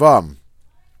Kol Tzvam.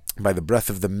 By the breath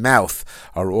of the mouth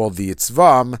are all the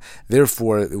tzvam.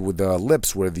 Therefore, with the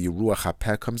lips, where the ruach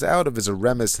hapeh comes out of, is a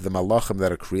remes to the malachim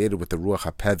that are created with the ruach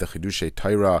hapeh, the chidushei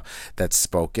Torah that's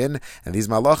spoken. And these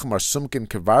malachim are sumkin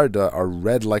kevarda, are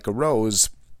red like a rose,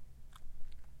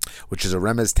 which is a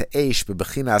remez to Eish,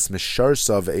 bebechinas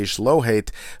misharsav Eish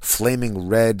lohet, flaming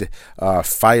red,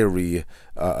 fiery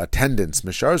attendants,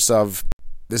 misharsav.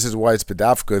 This is why it's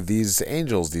bedavka, these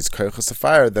angels, these koachas of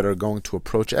fire that are going to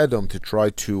approach Edom to try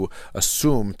to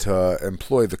assume, to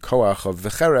employ the koach of the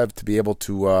cherev to be able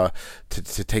to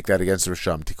take that against the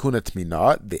Risham. Tikunat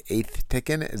mina, the eighth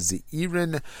tikkun,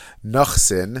 zeirin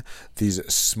nachsin, these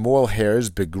small hairs,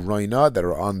 begroina, that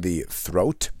are on the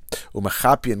throat,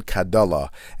 umechapian kadala,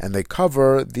 and they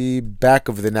cover the back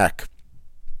of the neck.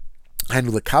 And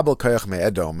lekabel koyach me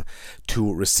Edom,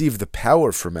 to receive the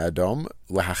power from Edom,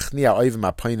 lahachnia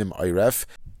oivim apoinim oiref,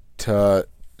 to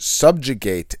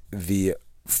subjugate the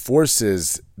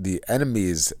forces, the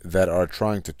enemies that are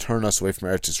trying to turn us away from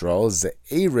Eretz Yisrael.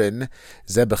 Ze'erin,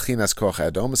 ze bechinas koch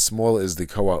Edom. Small is the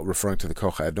koach, referring to the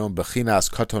koch Edom.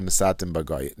 Bechinas koton nesatim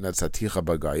bagayim, netzaticha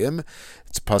bagayim.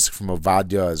 It's a pasuk from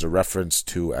Ovadia as a reference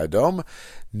to Edom.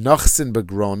 Nachsin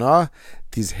begrona.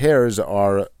 These hairs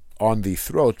are on the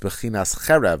throat, bechinas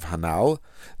cherev hanal,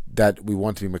 that we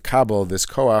want to be makabel, this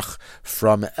koach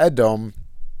from Edom,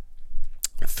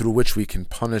 through which we can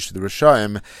punish the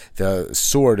Rishaim. The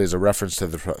sword is a reference to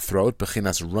the throat,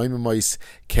 bechinas roimemois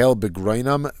kel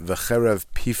begroinam v'cherev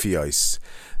pifiois.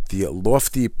 The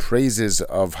lofty praises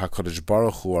of HaKadosh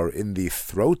Baruch Hu are in the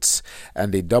throats,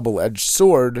 and a double-edged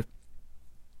sword.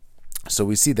 So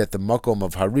we see that the makom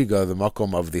of hariga, the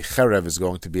makom of the cherev, is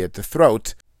going to be at the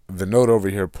throat. The note over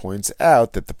here points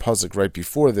out that the pasuk right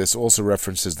before this also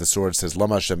references the sword. It says,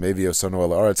 Lama Shemevio Sonu El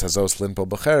Aretz Hazos Linpel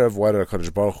B'cherev. Why did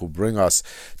HaKadosh Baruch Hu bring us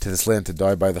to this land to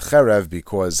die by the cherev?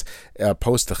 Because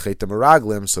post the Chet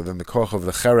Meraglim, so then the koch of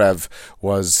the cherev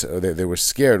was, they were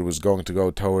scared, was going to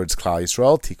go towards Klal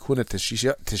Yisrael. Tikuna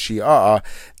Tishi'a,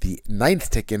 the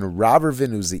ninth tikkun,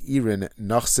 Ravervin Uzeirin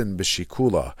Nachsin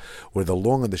B'shikula, where the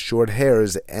long and the short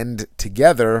hairs end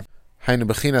together. Hainu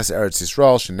bechinas Eretz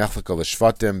Yisrael shenechlaka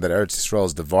l'shvatim, that Eretz Yisrael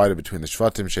is divided between the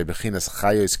shvatim, shebechinas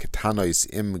chayos ketanois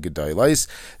im gedolos,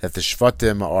 that the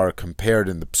shvatim are compared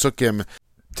in the psukim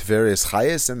to various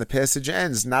chayos, and the passage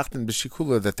ends nachtin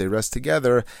b'shikula, that they rest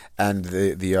together. And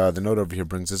the note over here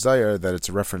brings a zayar that it's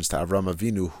a reference to Avram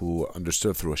Avinu, who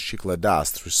understood through a shikla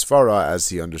das, through svara, as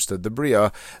he understood the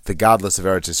bria, the godless of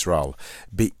Eretz Yisrael.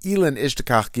 Be'ilan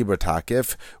ishtakach gibar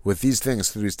takif, with these things,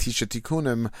 through these Tisha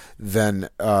Tikunim, then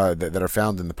that are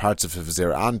found in the parts of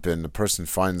Zer Anpin, the person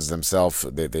finds themselves,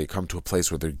 they come to a place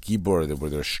where they're gibor, where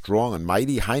they're strong and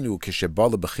mighty. Hainu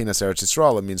kishebala bechinas Eretz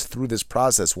Yisrael. It means through this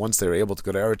process, once they're able to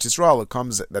go to Eretz Yisrael, it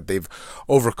comes that they've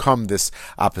overcome this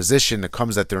opposition. It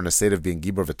comes that they're in a state of being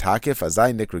gibor v'takif.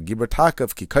 Azai nikra gibor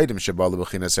takif ki kaidim shebala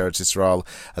b'chinas Eretz Yisrael.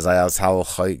 Azai azhal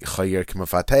chayer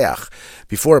k'mafateach.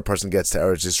 Before a person gets to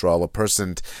Eretz Yisrael, a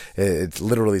person, it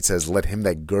literally says, "Let him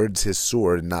that girds his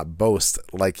sword not boast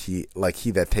like he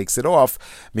that takes it off."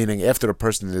 Meaning, after a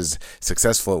person is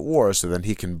successful at war, so then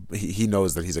he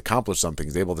knows that he's accomplished something.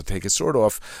 He's able to take his sword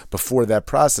off. Before that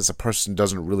process, a person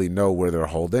doesn't really know where they're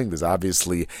holding. There's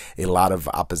obviously a lot of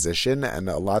opposition and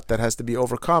a lot that has to be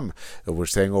overcome. We're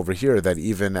saying over here that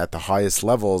even at the highest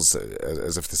levels,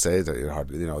 as if to say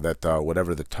that, that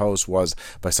whatever the toast was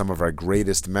by some of our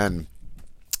greatest men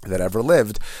that ever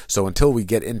lived. So until we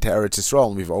get into Eretz Yisrael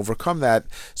and we've overcome that,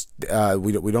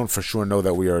 we don't for sure know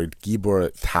that we are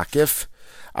Gibor Takif.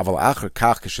 After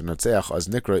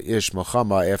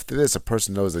this, a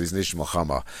person knows that he's Nish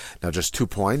Milchama. Now, just 2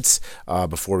 points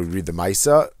before we read the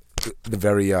Maisa. The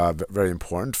very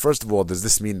important. First of all, does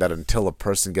this mean that until a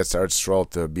person gets to Eretz Yisrael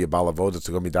to be a Baal Avoda,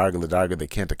 to go Midarga L'Darga, they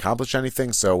can't accomplish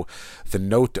anything? So the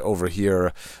note over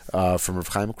here from Rav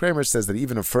Chaim Kramer says that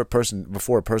even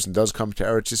before a person does come to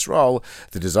Eretz Yisrael,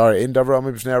 the desire in Davar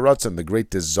Amid B'nei Aratzon, the great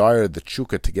desire, the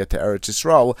tshuka to get to Eretz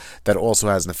Yisrael, that also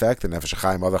has an effect. And Nefesh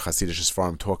Chaim, other Hasidic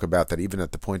Sfarim talk about that even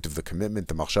at the point of the commitment,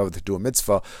 the machshava to do a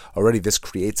mitzvah, already this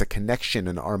creates a connection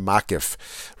in our makif,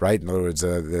 right? In other words,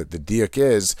 the diak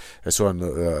is, I saw in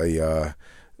Pirkei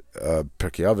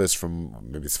Avos from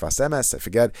maybe it's Sfas Emes, I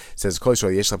forget. It says Kol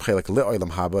Yisrael Yesh Lam Chelek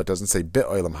Li'olam Haba. It doesn't say Bit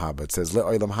Olam Haba. It says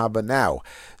Li'olam Haba now.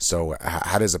 So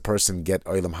how does a person get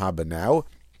Olam Haba now?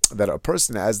 That a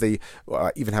person, as they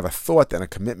even have a thought and a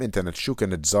commitment and a tshuka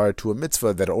and a desire to a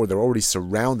mitzvah, that or they're already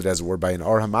surrounded, as it were, by an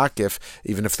ar hamakif.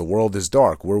 Even if the world is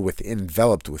dark, we're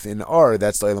enveloped within ar.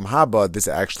 That's the olam haba. This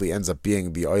actually ends up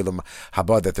being the olam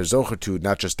haba that they're zocher to,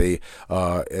 not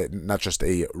just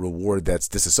a reward that's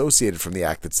disassociated from the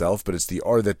act itself, but it's the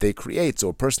ar that they create. So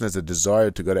a person has a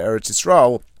desire to go to Eretz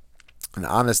Yisrael, an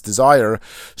honest desire,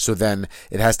 so then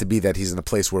it has to be that he's in a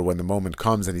place where when the moment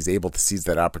comes and he's able to seize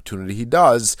that opportunity, he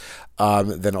does,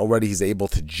 then already he's able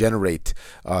to generate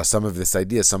some of this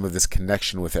idea, some of this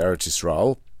connection with Eretz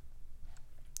Yisrael.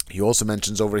 He also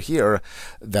mentions over here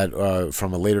that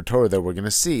from a later Torah that we're going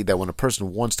to see that when a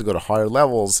person wants to go to higher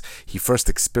levels, he first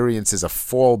experiences a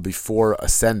fall before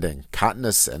ascending.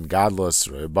 Katnus and godless,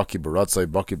 Baki Baratzai,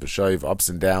 Baki B'Shav, ups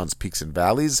and downs, peaks and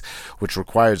valleys, which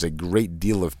requires a great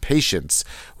deal of patience,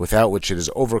 without which it is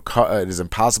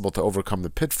impossible to overcome the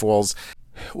pitfalls.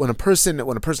 When a person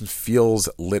feels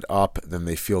lit up, then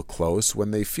they feel close.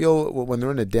 When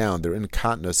they're in a down, they're in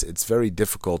katnus, it's very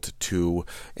difficult to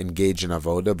engage in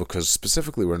avoda, because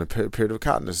specifically we're in a period of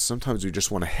katnus. Sometimes we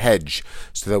just want to hedge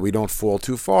so that we don't fall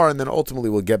too far, and then ultimately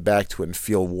we'll get back to it and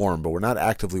feel warm, but we're not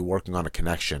actively working on a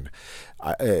connection.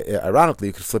 Ironically,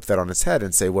 you could flip that on its head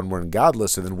and say when we're in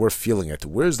godless, and then we're feeling it.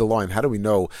 Where's the line? How do we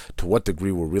know to what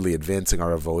degree we're really advancing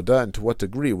our avoda, and to what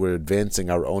degree we're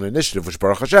advancing our own initiative, which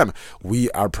Baruch Hashem,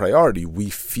 our priority, we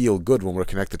feel good when we're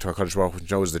connected to HaKadosh Baruch Hu, which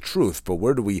knows the truth. But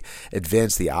where do we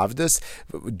advance the avdus?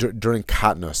 During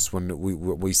katnus, when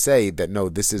we say that no,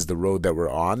 this is the road that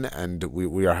we're on, and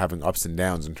we are having ups and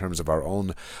downs in terms of our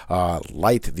own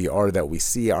light, the R that we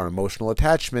see, our emotional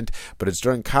attachment. But it's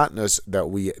during katnus that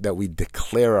we declare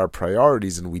our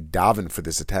priorities, and we daven for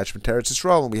this attachment to Eretz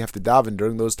Yisrael, and we have to daven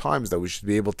during those times that we should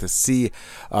be able to see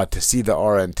the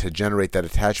aura and to generate that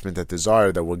attachment, that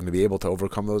desire, that we're going to be able to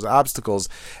overcome those obstacles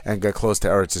and get close to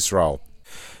Eretz Yisrael.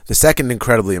 The second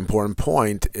incredibly important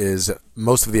point is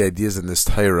most of the ideas in this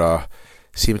Torah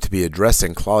seem to be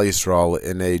addressing Klal Yisrael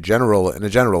in a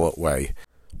general way.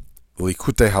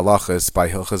 Likutei Halachas by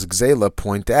Hilchas Gzela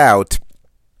point out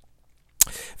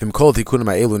while all of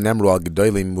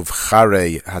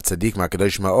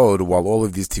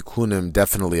these tikkunim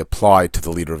definitely apply to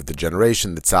the leader of the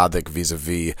generation, the tzaddik,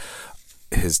 vis-a-vis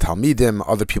his talmidim,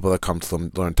 other people that come to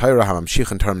learn Torah,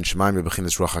 hamamshich and Torah shemayim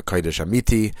bechinas ruach hakodesh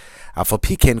amiti. Afal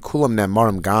pikein kulam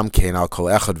nemarim gam kein al kol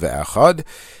echad ve'echad.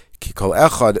 Ki kol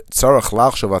echad tzarach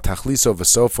lachshov al tachliso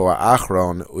v'sofo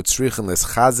ha'achron utzrichen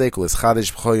leschazek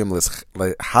uleschadish b'choyim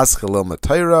lehaschelil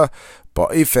matayra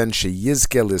ba'ofen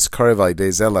sheyizke lizkarev al-yedei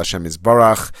zeh Hashem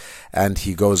Yisbarach, and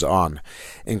he goes on.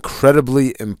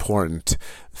 Incredibly important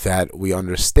that we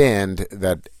understand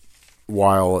that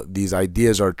while these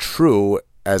ideas are true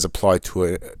as applied to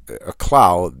a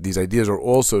klal, these ideas are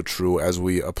also true as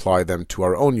we apply them to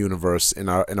our own universe in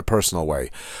a personal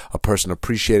way. A person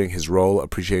appreciating his role,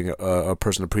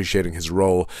 appreciating his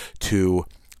role to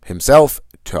himself,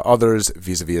 to others,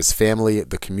 vis-a-vis his family,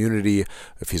 the community,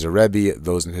 if he's a rebbe,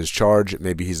 those in his charge,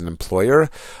 maybe he's an employer.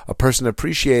 A person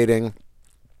appreciating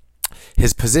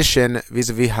his position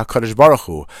vis-a-vis HaKadosh Baruch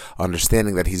Hu,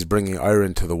 understanding that he's bringing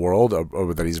iron to the world,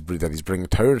 or that he's bringing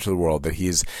Torah to the world, that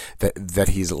he's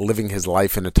living his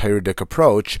life in a Torah-dik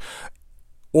approach.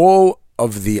 All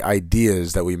of the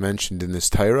ideas that we mentioned in this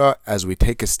Torah, as we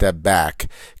take a step back,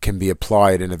 can be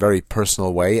applied in a very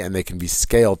personal way, and they can be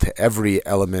scaled to every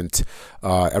element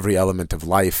of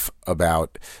life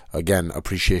about, again,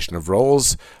 appreciation of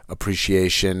roles,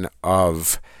 appreciation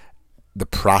of the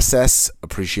process,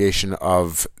 appreciation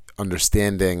of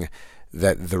understanding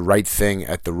that the right thing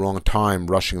at the wrong time,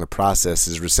 rushing the process,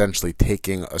 is essentially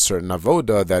taking a certain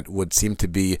avoda that would seem to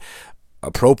be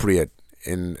appropriate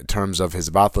in terms of his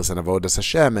Batlas and Avodas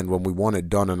Hashem, and when we want it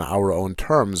done on our own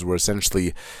terms, we're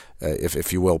essentially,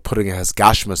 if you will, putting a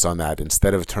Hesgashmas on that,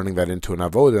 instead of turning that into an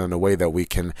Avodah in a way that we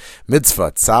can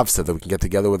mitzvah, tzavsa, that we can get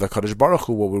together with HaKadosh Baruch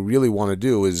Hu. What we really want to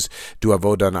do is do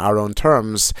Avodah on our own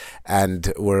terms,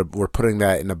 and we're putting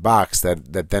that in a box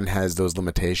that then has those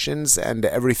limitations, and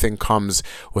everything comes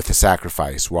with a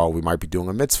sacrifice. While we might be doing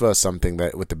a mitzvah, something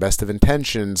that with the best of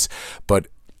intentions, but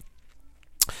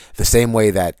the same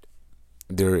way that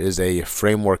there is a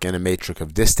framework and a matrix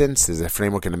of distance, there's a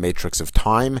framework and a matrix of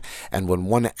time, and when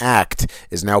one act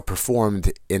is now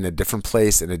performed in a different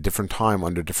place, in a different time,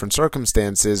 under different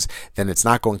circumstances, then it's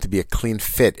not going to be a clean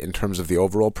fit in terms of the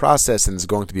overall process, and there's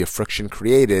going to be a friction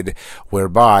created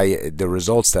whereby the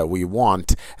results that we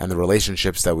want and the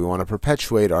relationships that we want to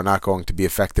perpetuate are not going to be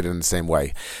affected in the same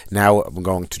way. Now I'm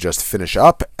going to just finish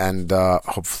up, and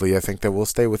hopefully I think that we'll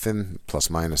stay within plus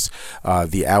minus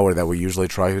the hour that we usually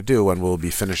try to do, and we'll be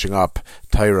finishing up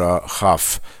Torah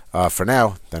Chaf for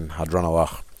now. Then Hadron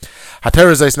Alach.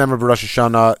 HaTorah Zeis Nemer b'Rosh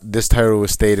Hashanah. This Torah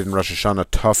was stated in Rosh Hashanah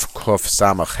Tov Kuf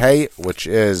Samach Hey, which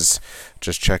is,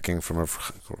 just checking from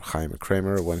Chaim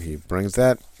Kramer when he brings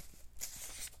that.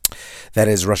 That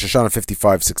is Rosh Hashanah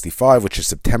 5565, which is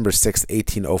September 6,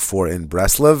 1804 in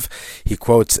Breslov. He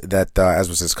quotes that, as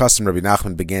was his custom, Rabbi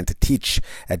Nachman began to teach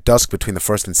at dusk between the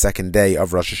first and second day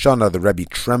of Rosh Hashanah. The Rebbe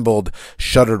trembled,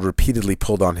 shuddered, repeatedly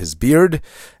pulled on his beard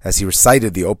as he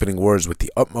recited the opening words with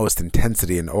the utmost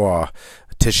intensity and awe.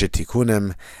 Tisha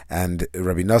Tikunin, and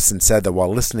Rabbi Nassim said that while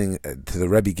listening to the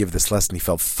Rebbe give this lesson, he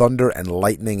felt thunder and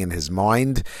lightning in his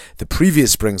mind. The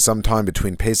previous spring, sometime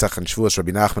between Pesach and Shavuos,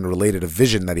 Rabbi Nachman related a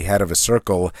vision that he had of a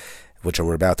circle, which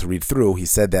we're about to read through. He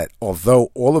said that although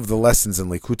all of the lessons in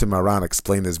Likutei Moharan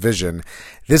explain this vision,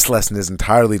 this lesson is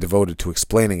entirely devoted to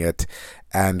explaining it,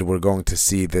 and we're going to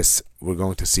see this. We're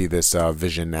going to see this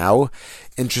vision now.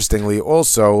 Interestingly,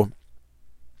 also,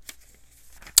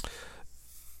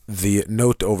 the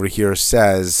note over here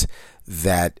says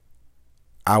that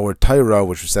our Torah,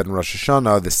 which was said in Rosh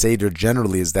Hashanah, the Seder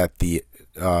generally is that the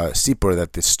Sipur,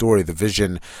 that the story, the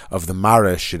vision of the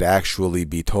Mara should actually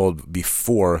be told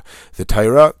before the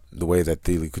Torah, the way that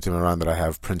the Likutei Moharan that I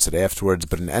have printed afterwards.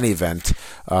 But in any event,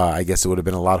 I guess it would have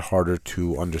been a lot harder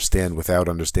to understand without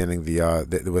understanding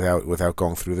without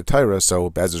going through the Torah. So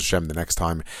Be'ez Hashem, the next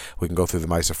time we can go through the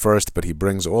Maisa first. But he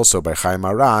brings also by Chaim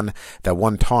Aran that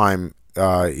one time,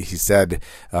 he said,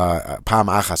 Pam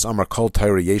achas amar kol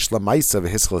Torah yesh la ma'isa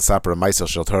v'hiskal l'saper ma'isa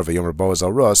shel Torah v'yomer boaz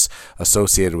al rus,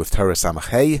 associated with Torah Samach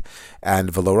Hey,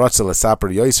 and v'lo ratza l'saper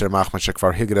yoser machman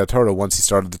shekvar higad Torah. Once he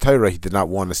started the Torah, he did not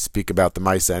want to speak about the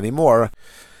ma'isa anymore.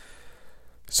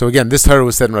 So again, this Torah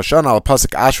was said in Rosh Hashanah, al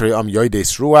pasuk Ashrei am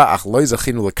yoides ruah ach lo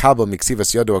zachinu lekabel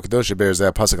miksivas yodu hakadosh be'er zeh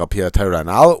pasuk al pia Torah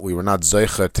anal. We were not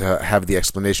zoicha to have the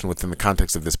explanation within the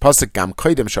context of this pasuk. Gam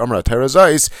koidem she'amar Torah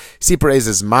zois sipur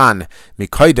ezes man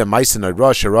mikoidem ma'isa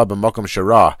noira shera b'makom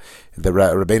shera. The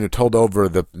Rabbeinu told over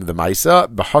the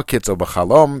ma'isa b'hakitz or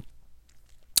b'chalom,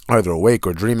 either awake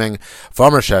or dreaming. This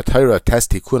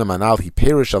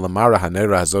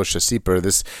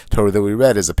Torah that we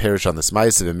read is a parish on this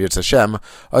Ma'aser of Mirz Hashem.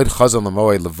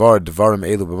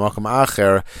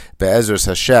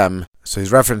 So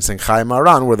he's referencing Chaim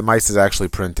Aran, where the Ma'aser is actually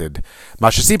printed.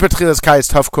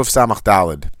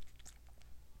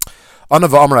 I'm going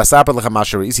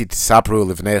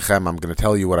to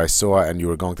tell you what I saw, and you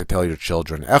are going to tell your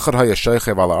children.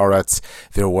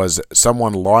 There was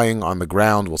someone lying on the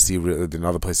ground. We'll see in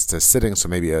another place it says sitting, so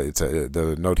maybe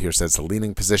the note here says a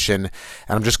leaning position.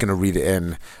 And I'm just going to read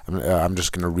in. I'm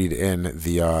just going to read in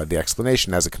the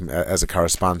explanation as it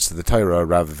corresponds to the Torah,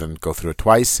 rather than go through it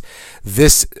twice.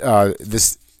 This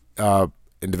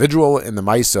individual in the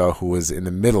Maisa who was in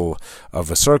the middle of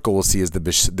a circle, we'll see, is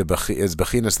Bechinas,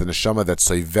 the Neshama that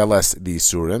Soiveles the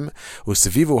Isurim,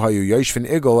 Usevivu Hayu Yoshvin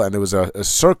Igel, and there was a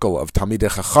circle of Talmidei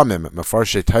Chachamim,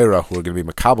 Mefarshe Torah, who were going to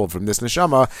be makabel from this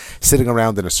Neshama, sitting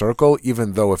around in a circle,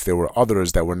 even though if there were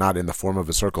others that were not in the form of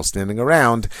a circle standing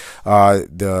around,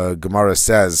 the Gemara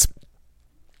says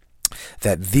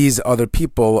that these other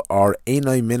people are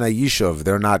Einai Mina Yishuv.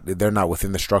 They're not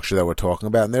within the structure that we're talking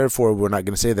about, and therefore we're not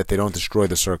going to say that they don't destroy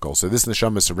the circle. So this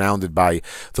neshama is surrounded by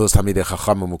those Talmidei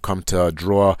Chachamim who come to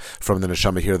draw from the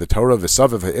neshama here the Torah.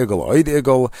 V'saviv ha'igel oid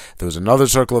igel. There was another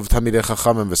circle of Talmidei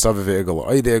Chachamim. V'saviv ha'igel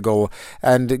oid igel.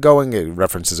 And going, it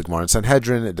references a Gemara in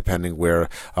Sanhedrin, depending where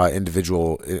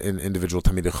individual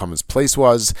Talmidei Chachamim's place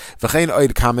was. V'chein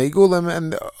oid kama igulim,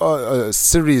 and a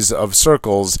series of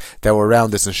circles that were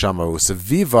around this neshama. And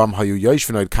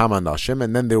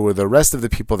then there were the rest of the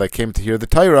people that came to hear the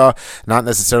Torah, not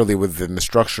necessarily within the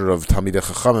structure of Talmidei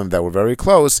Chachamim that were very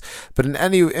close, but in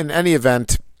any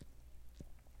event,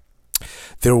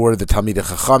 There were the Talmidei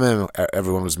Chachamim,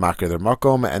 everyone was makir their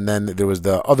makom, and then there was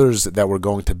the others that were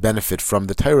going to benefit from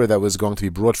the Torah that was going to be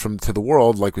brought to the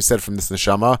world, like we said, from this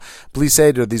neshama. Bli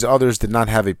Seder, these others did not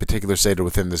have a particular Seder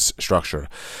within this structure.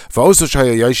 Again, over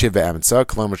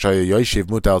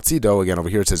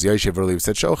here it says Yoshev, earlier we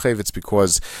said Shochev, it's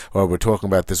because we're talking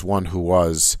about this one who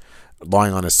was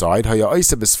lying on his side.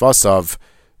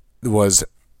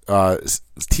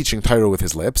 Was teaching Torah with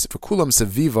his lips. And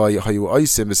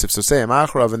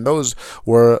those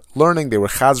were learning, they were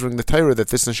chazering the Torah that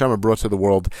this neshama brought to the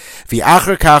world. And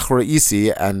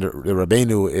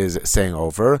Rabbeinu is saying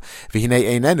over, this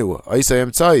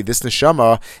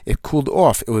neshama, it cooled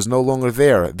off. It was no longer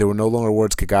there. There were no longer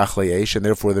words kagach le'esh, and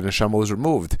therefore the neshama was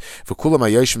removed.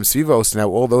 Now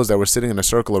all those that were sitting in a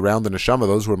circle around the neshama,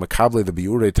 those who were makable the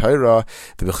biurei Torah,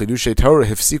 the bechidushay Torah,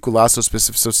 hifsiku lasos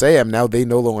b'sifsoseim, now they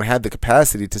no longer had the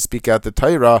capacity to speak out the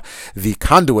Torah. The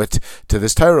conduit to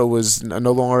this Torah was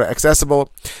no longer accessible.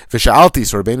 V'sha'alti,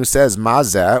 so Rabbeinu says,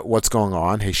 Mazeh, what's going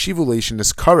on? Heshivu leishin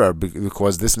niskara,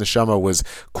 because this neshama was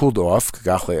cooled off,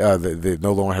 they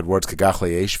no longer had words kagach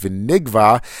le'esh,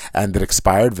 v'nigva, and it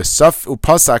expired, v'saf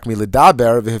upasak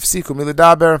milidaber, v'hefsiku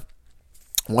milidaber.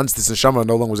 Once this neshama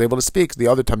no longer was able to speak, the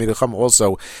other Talmidei Chacham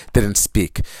also didn't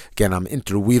speak. Again, I'm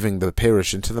interweaving the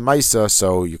parish into the Maisa,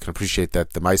 so you can appreciate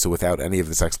that the Maisa without any of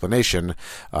this explanation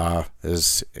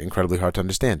is incredibly hard to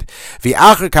understand.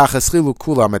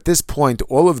 At this point,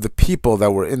 all of the people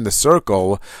that were in the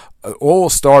circle all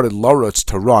started larutz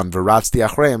to run. V'ratz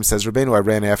diachreim, says Rabbeinu, I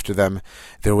ran after them.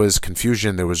 There was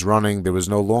confusion, there was running, there was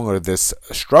no longer this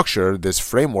structure, this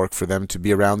framework for them to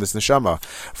be around this neshama.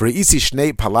 V'reisi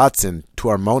shnei palatzin, two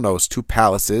armonos, two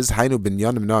palaces, hainu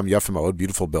binyanim noam yafim od,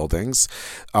 beautiful buildings.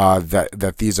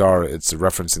 That these are, it's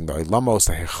referencing the ilamos,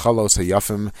 the hechalos,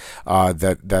 hayafim,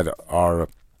 that are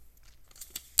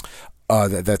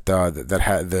that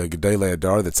the Gedolei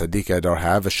Adar, that Tzadikei Adar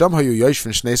have. V'sham hayu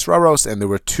yoshvin shnei sraros, and there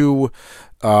were two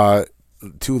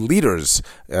leaders,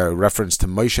 reference to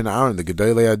Moshe and Aaron, the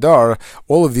Gedolei Adar.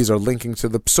 All of these are linking to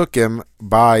the psukim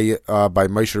by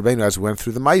Moshe Rabbeinu as we went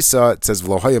through the Maisa. It says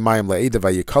V'lo haya mayim le'eda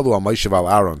vayikalu al Moshe v'al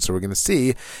Aaron. So we're going to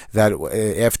see that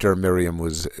after Miriam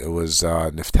was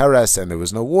nifteres and there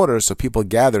was no water, so people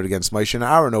gathered against Moshe and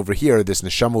Aaron. Over here, this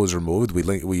neshama was removed.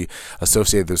 We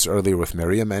associated this earlier with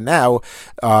Miriam, and now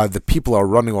the people are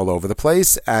running all over the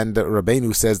place. And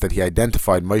Rabbeinu says that he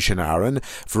identified Moshe and Aaron.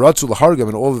 V'ratzu l'hargam,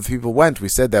 and all of the people went. We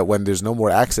said that when there's no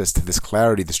more access to this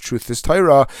clarity, this truth, this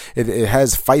Torah, it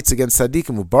has fights against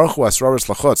tzaddikim. Ubarchu asraros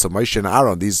lachot. So Moshe and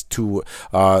Aaron, these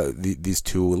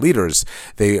two leaders,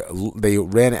 they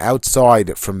ran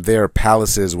outside from their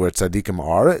palaces where tzaddikim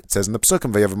are. It says in the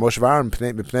psukim, Vayav Moshe v'Aaron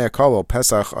mipnei hakol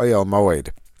Pesach oyel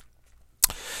moed,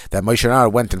 that Moshe and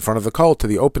Aaron went in front of the kol to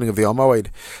the opening of the Al Moed.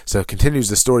 So it continues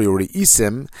the story,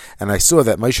 Isim, and I saw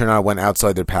that Moshe and Aaron went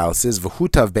outside their palaces.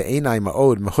 V'hutav be'enai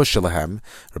ma'od mehushalahem.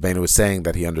 Rabbeinu was saying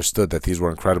that he understood that these were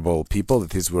incredible people,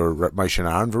 that these were Moshe and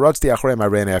Aaron. V'rotzti achreim, I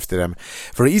ran after them.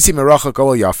 V'reisi merachak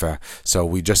ol yafa. So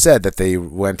we just said that they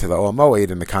went to the Al Moed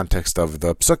in the context of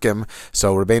the psukim.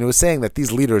 So Rabbeinu was saying that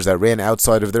these leaders that ran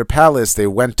outside of their palace, they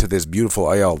went to this beautiful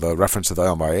Ayal, the reference to the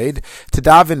Al Moed, to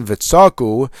daven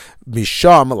v'tzaku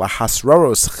misham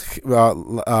lahasraros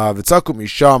v'tzaku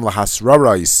misham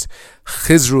lahasraros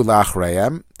chizru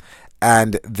lachreim,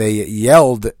 and they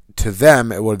yelled to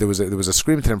them, or there was a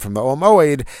scream to them from the Oil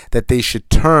Moed that they should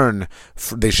turn,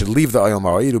 they should leave the Oil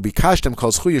Moed. Ubikashtem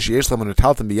kol zchuyos sheyesh lechem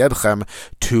unetaltem biyedchem,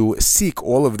 to seek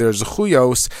all of their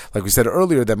zchuyos. Like we said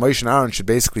earlier, that Moshe and Aaron should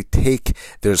basically take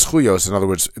their zchuyos, in other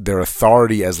words, their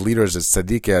authority as leaders, as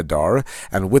tzadikei adar,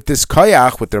 and with this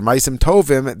koyach, with their maisim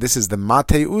tovim, this is the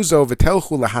matei uzo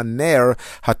v'telchu lahaner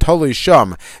hatoloi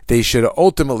sham. They should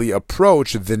ultimately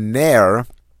approach the ner.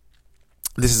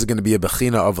 This is going to be a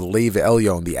bechina of Leiv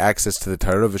Elyon, the access to the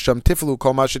Torah, v'sham tiflu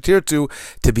kol ma shetirtu,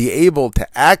 to be able to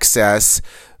access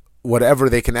whatever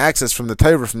they can access from the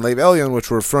Torah, from Leiv Elyon, which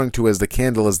we're referring to as the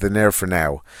candle, as the ner for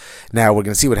now. Now we're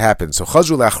going to see what happens. So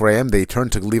chazru lachreim, they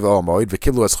turned to Leiv El Moed,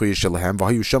 v'kiblu zchuyos shelahem,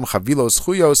 v'hayu sham chavilos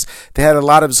zchuyos. They had a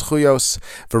lot of zchuyos,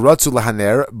 v'ratzu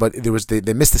lahaner, but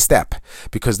they missed a step,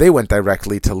 because they went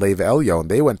directly to Leiv Elyon.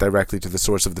 They went directly to the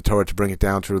source of the Torah to bring it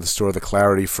down, to restore the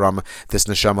clarity from this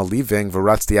neshama leaving.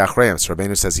 V'ratz diachreim. So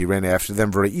Rabbeinu says he ran after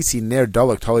them. V'reisi ner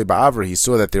dalak tali ba'avra. He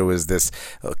saw that there was this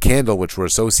candle which we're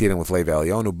associating with Leiv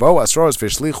Elyon.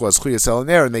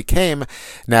 And they came.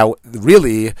 Now,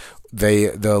 really,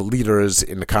 the leaders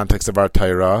in the context of our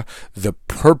Torah, the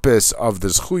purpose of the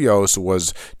zchuyos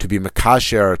was to be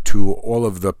makasher to all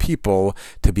of the people,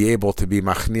 to be able to be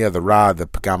machnia, the ra, the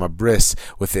pagama bris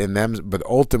within them, but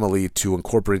ultimately to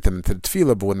incorporate them into the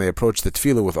tefillah. But when they approached the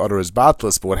tefillah with utter as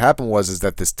batlas, but what happened was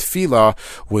that this tefillah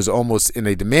was almost in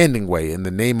a demanding way, in the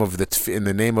name of the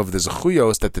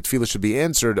zechuyos, that the tefillah should be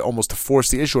answered, almost to force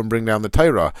the issue and bring down the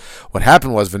Torah. What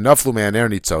happened was v'naflu me'aner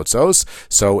nitzotzos.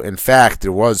 So in fact,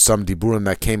 there was some diburim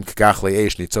that came kagach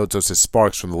le'esh nitzotzos as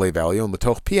sparks from the Lev Elyon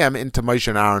l'toch PM into Moshe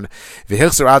and Aaron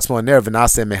v'hichzer atzmo aner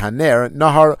v'naseh mehaner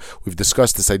nahar. We've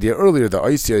discussed this idea earlier. The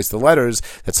oisiyos, the letters,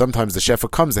 that sometimes the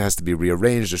shefa comes, it has to be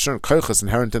rearranged. There's certain koiches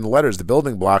inherent in the letters, the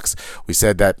building blocks. We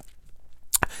said that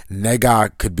nega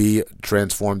could be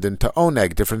transformed into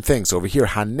oneg, different things. So over here,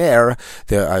 haner,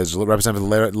 as represented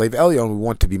by the Lev Elyon, we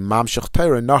want to be mamshech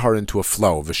Torah nahar into a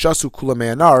flow. V'shasu kula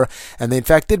me'anar, and they in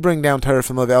fact did bring down Torah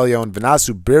from Lev Elyon.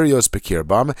 V'nasu birios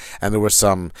bekirbam, and there were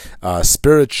some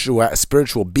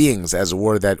spiritual beings, as it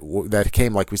were, that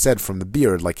came, like we said, from the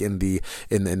beard, like in the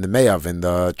meyav, in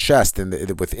the chest,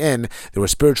 within. There were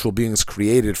spiritual beings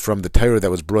created from the Torah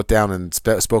that was brought down and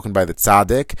spoken by the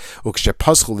tzaddik.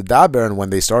 Ukshepaschul l'daber, and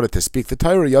when they started to speak the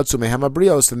Torah, Yatsu Mehem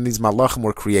Abrios, and these malachim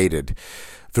were created.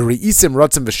 V'ri'isim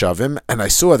ratzim v'shavim, and I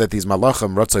saw that these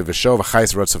malachim ratzoi v'shov,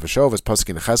 v'chayis ratzoi v'shov, as pasuk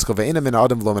in Cheskel, ve'ina min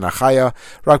adam v'lo min achaya,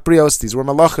 rak brios. These were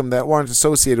malachim that weren't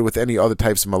associated with any other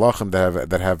types of malachim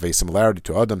that have a similarity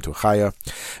to adam, to chaya.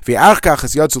 V'arkach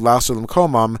es yatsu l'achsol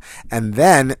l'mkomam, and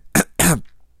then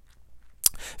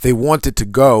they wanted to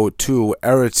go to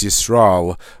Eretz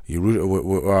Yisrael,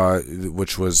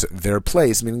 which was their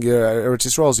place. Meaning Eretz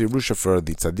Yisrael is Yerusha for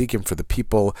the tzaddikim, for the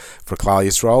people, for Klal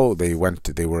Yisrael. There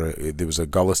was a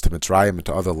gullus to Mitzrayim and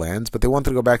to other lands, but they wanted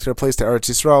to go back to their place, to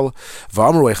Eretz Yisrael.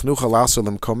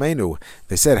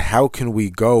 They said, how can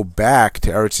we go back to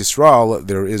Eretz Yisrael?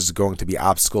 There is going to be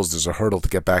obstacles. There's a hurdle to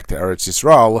get back to Eretz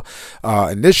Yisrael.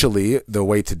 Initially, the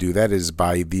way to do that is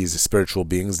by these spiritual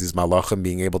beings, these malachim,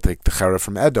 being able to take the cherah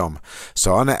from Edom.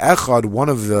 So Ana Echad, one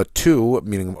of the two,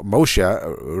 meaning Moshe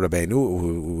Rabbeinu,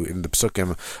 who in the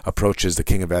Psukim approaches the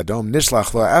king of Edom,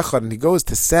 Nishlach lo Echad, and he goes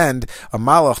to send a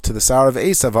malach to the Sar of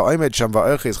Esav, Va'omed Sham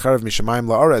Va'oches Charav Mishamayim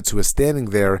La'aretz, who is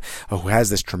standing there, who has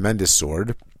this tremendous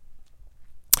sword.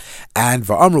 And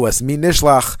va'amru es mi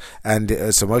nishlach, and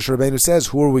so Moshe Rabbeinu says,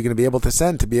 who are we going to be able to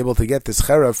send to be able to get this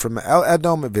cherev from El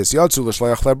Edom? V'yatzu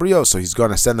l'shlayach labrios. So he's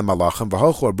going to send the malachim.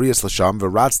 V'hochu abrios l'sham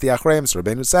v'ratz the achreim. So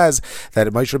Rabbeinu says that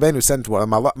Moshe Rabbeinu sent a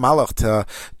malach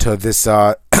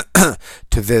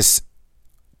to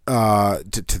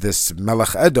this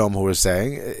Melech Edom, who was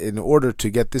saying, in order to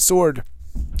get the sword.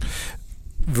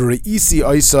 V'reisi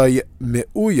Isai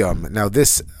me'uyam. Now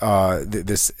this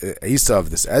Esav,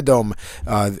 this Edom,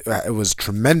 it was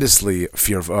tremendously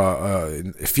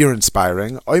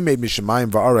fear-inspiring. Oimed mishamayim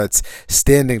va'aretz,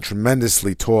 standing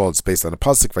tremendously tall. It's based on a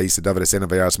pasuk. Vayisa David esena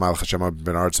v'yaras malach Hashem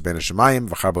ben aretz ben hashamayim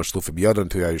v'charbo shlufa biyado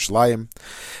into Yerushalayim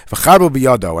v'charbo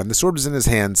biyado, and the sword was in his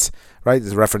hands. Right,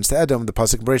 there's a reference to Edom. The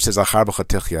pasuk in Bereshit says al charbo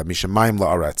chatichya mishamayim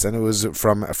la'aretz, and it was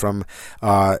from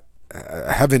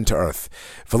heaven to earth.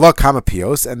 V'la kama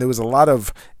pios, and there was a lot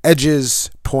of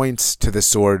edges, points to the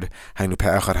sword. Hainu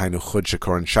pe'echad, hainu chud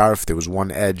shekorin sharf. There was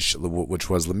one edge which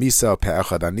was lemisa,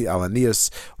 pe'echad al anius,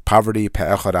 poverty,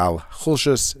 pe'echad al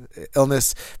chulshus,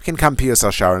 illness. V'kin kam pios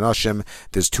al sharanashim.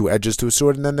 There's two edges to a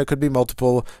sword, and then there could be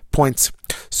multiple points.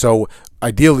 So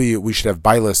ideally, we should have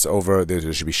bailas over.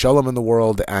 There should be shalom in the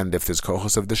world, and if there's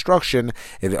kohos of destruction,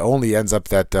 it only ends up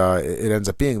that it ends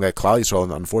up being that Klal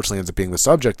Yisrael, unfortunately, ends up being the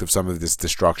subject of some of this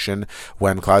destruction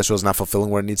when Klal Yisrael is not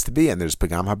fulfilling where it needs to be, and there's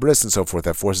pagam habris and so forth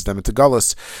that forces them into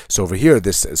gullus. So over here,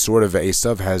 this sort of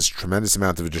Esav has tremendous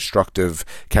amount of destructive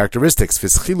characteristics.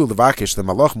 V'schilu levakish, the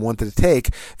malachim wanted to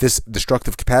take this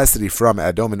destructive capacity from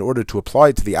Edom in order to apply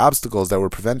it to the obstacles that were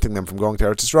preventing them from going to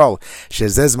Eretz Yisrael.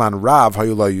 Shezezman rav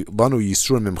hayulanu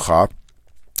Yisur Mimcha,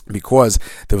 because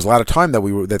there was a lot of time that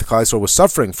the Klal Yisrael was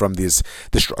suffering from this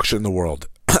destruction in the world.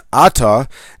 Ata,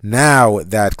 now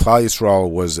that Klal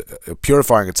Yisrael was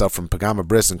purifying itself from Pagama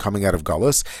Bris and coming out of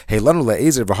Galus, they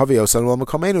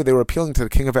were appealing to the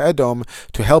king of Edom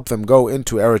to help them go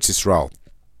into Eretz Yisrael.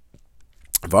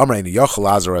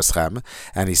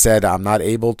 And he said, I'm not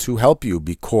able to help you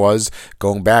because,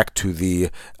 going back to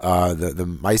the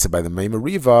Maisa by the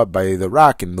Meimariva, by the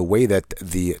rock, and the way that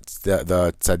the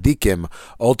tzaddikim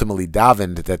ultimately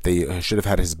davened that they should have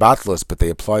had his batlos, but they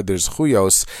applied their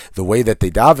zchuyos, the way that they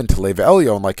davened to Lev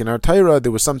Elyon, like in our Torah,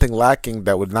 there was something lacking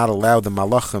that would not allow the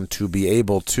malachim to be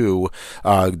able to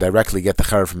directly get the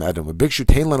cher from Edom.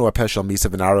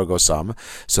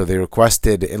 So they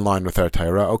requested, in line with our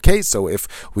Torah, okay, so if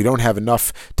we don't have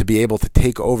enough to be able to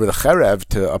take over the cherev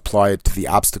to apply it to the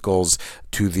obstacles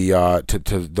to the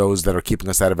to those that are keeping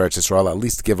us out of Eretz Yisrael. At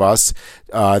least give us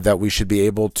that we should be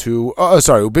able to.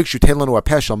 Ubikshu telanu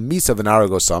apeshal misa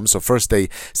v'naragosam. So first they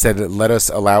said,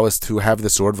 allow us to have the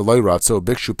sword v'loirat. So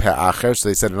ubikshu pe'acher. So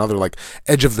they said another like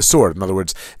edge of the sword. In other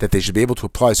words, that they should be able to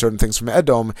apply certain things from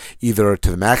Edom, either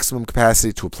to the maximum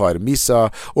capacity to apply to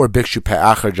misa, or bikshu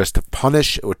pe'acher, just to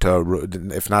punish, or to,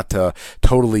 if not to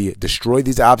totally destroy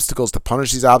these obstacles, to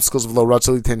punish these obstacles of loirat.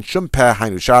 So shumpeh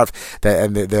hainu sharf.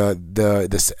 And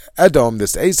this Edom,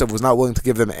 this Esav, was not willing to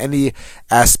give them any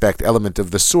element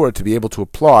of the sword to be able to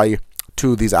apply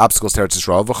to these obstacles to Eretz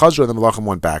Yisrael. V'chazru, and the Malachim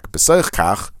went back. B'soich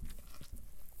kach,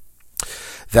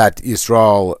 that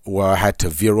Yisrael had to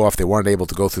veer off. They weren't able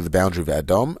to go through the boundary of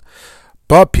Edom.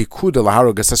 But Pikud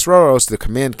laharogas Sraros, the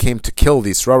command came to kill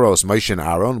the Sraros, Moshe and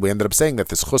Aaron. We ended up saying that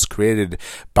this chus created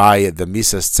by the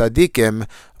Misas Tzadikim,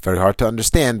 very hard to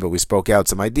understand, but we spoke out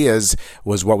some ideas,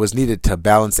 was what was needed to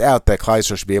balance out that Klal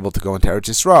Yisrael should be able to go into Eretz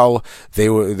Yisrael. They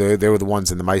were the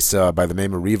ones in the Maisa, by the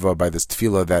Mema Riva, by this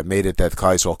tefillah, that made it that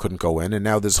Klal Yisrael couldn't go in. And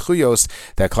now this Chuyos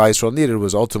that Klal Yisrael needed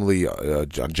was ultimately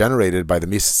generated by the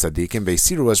Misas Tzadikim.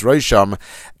 Veisiru was Roisham,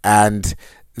 and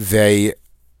they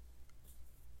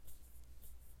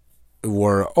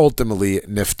were ultimately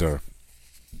nifter.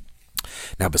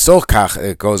 Now, Besolkach,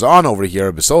 it goes on over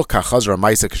here. Besolkach Chazra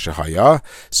Maisa K'Shehaya.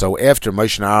 So after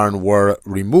Moshe and Aaron were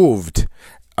removed,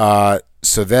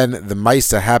 so then the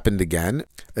Maisa happened again.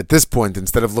 At this point,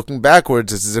 instead of looking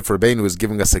backwards, it's as if Rabbeinu was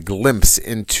giving us a glimpse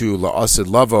into La'asid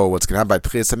Lavo, what's going to happen by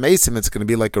Tchias HaMeisim. It's going to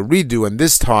be like a redo, and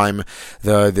this time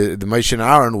the Moshe and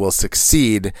Aaron will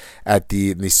succeed at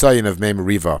the Nisayon of Mei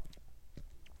Meriva,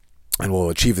 and will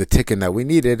achieve the tikkun that we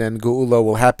needed, and Geula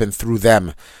will happen through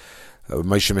them.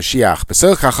 Moshe Mashiach.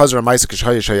 Besilcha Chazra Maisa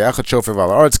Kishaya Shayachat Shofar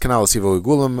Val Arts Canal Sivo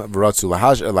Igulim Varatzu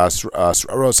Lahaj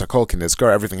Sraros Hakol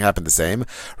Kinizkar. Everything happened the same.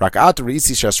 Rakat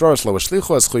Reisi Shasraros Lo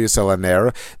Shlichu as Chuyos El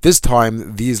Ner. This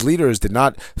time these leaders did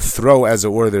not throw, as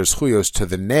it were, their Chuyos to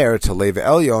the Ner to Lev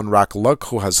Elyon. Rak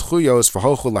Lokhu has Chuyos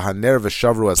Vahochu Lahaner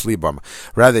Veshavru as Libam.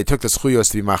 Rather, they took the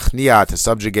Chuyos to be Machnia, to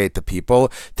subjugate the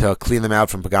people, to clean them out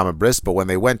from Pagama Bris. But when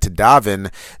they went to Davin,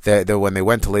 when they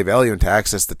went to Lev Elyon to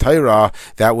access the Torah,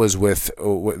 that was with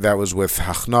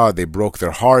Hachna. They broke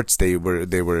their hearts. They were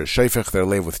sheifech their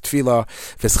leiv with tefillah.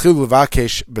 V'schilu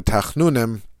vakesh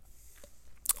b'tachnunim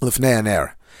lifnei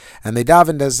aner. And they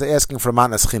davened as asking for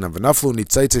matnas chinam. V'naflu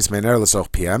nitzaitzis mener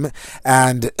l'soch pm.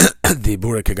 And the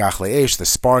burek hagach le'esh, the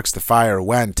sparks, the fire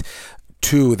went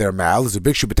to their mouths. They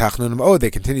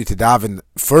continued to daven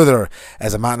further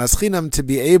as a matnas chinam to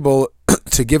be able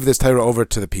to give this Torah over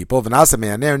to the people. V'nasa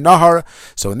me'aner nahar.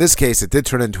 So in this case, it did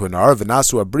turn into a nar.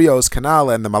 V'nasu abrios canal,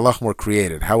 and the malachim were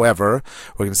created. However,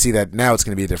 we're going to see that now it's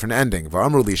going to be a different ending.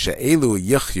 V'amru li she'elu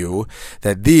yichyu,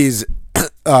 that these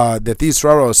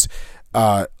sraros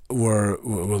were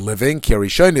living.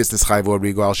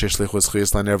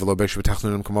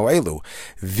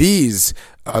 These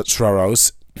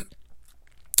sraros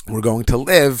we're going to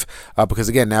live, because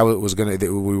again, now it was going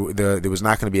to there was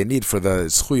not going to be a need for the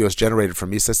zchuyos generated from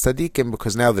Misas Tzadikim,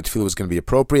 because now the tefillah was going to be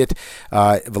appropriate.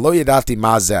 V'lo yadati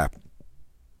mazeh.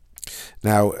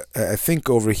 Now, I think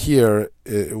over here,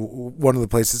 one of the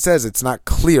places says it's not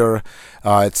clear.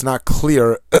 It's not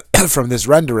clear from this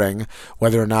rendering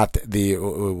whether or not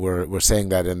we're saying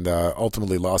that in the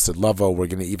ultimately lost Lavo we're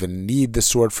going to even need the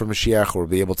sword for Mashiach, or we'll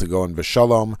be able to go in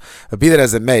V'shalom. But be that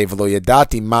as it may, v'lo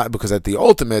yadati because at the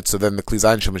ultimate, so then the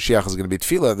Klizayin Shel Mashiach is going to be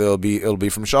tefillah. It'll be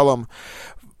from Shalom.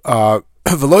 V'lo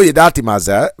yadati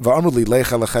mazeh v'amru li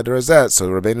leicha lecheder hazeh. So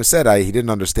Rabbeinu said he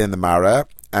didn't understand the Mara,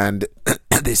 and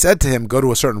they said to him, go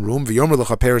to a certain room, v'yomer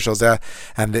lecha perish hazeh,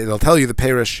 and they'll tell you the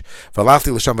perish.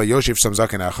 V'lafti l'sham v'yoshiv some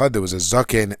zaken achad. There was a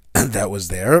zaken that was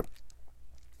there.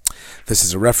 This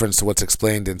is a reference to what's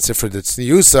explained in Sifra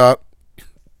Tzniusa,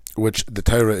 which the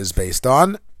Torah is based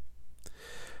on.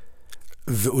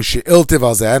 And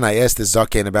I asked the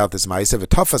zaken about this ma'aseh.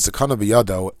 V'tafas zakana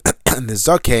b'yado. And the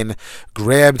zaken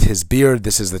grabbed his beard.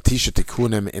 This is the Tisha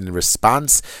Tikunin in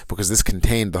response, because this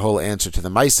contained the whole answer to the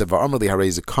Maisa. Va'amrli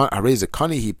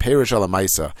harei he perish ala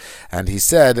Maisa. And he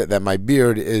said that my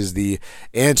beard is the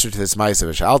answer to this Maisa.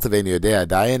 V'shaltaveni yodei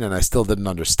adayin, and I still didn't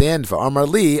understand.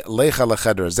 Va'amrli leicha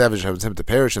lecheder zevish him to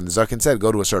perish. And the zaken said,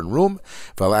 go to a certain room,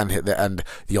 and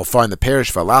you'll find the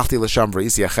perish. V'alachti l'sham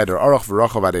v'isi acheder aroch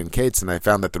v'rochav adin kates. And I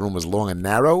found that the room was long and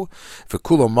narrow.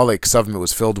 V'kulo malek savim, it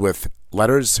was filled with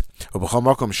letters. And wherever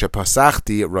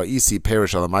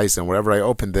I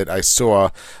opened it, I saw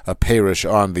a perish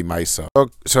on the Maisa.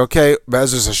 So okay,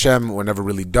 Be'ezus Hashem, we're never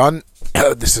really done.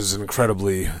 This is an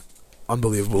incredibly,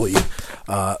 unbelievably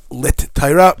lit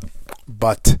Torah,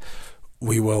 but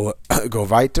we will go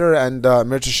weiter, and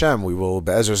Mirz Hashem, we will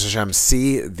Be'ezras Hashem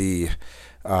see the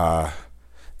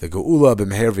Geula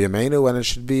b'meher v'yameinu, and it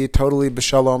should be totally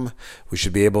b'shalom. We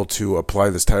should be able to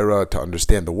apply this Torah to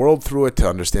understand the world through it, to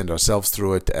understand ourselves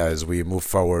through it, as we move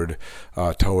forward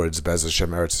towards Be'ezras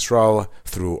Hashem Eretz Yisrael,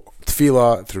 through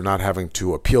tefillah, through not having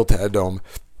to appeal to Edom,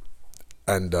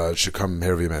 and should come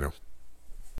b'meher v'yameinu.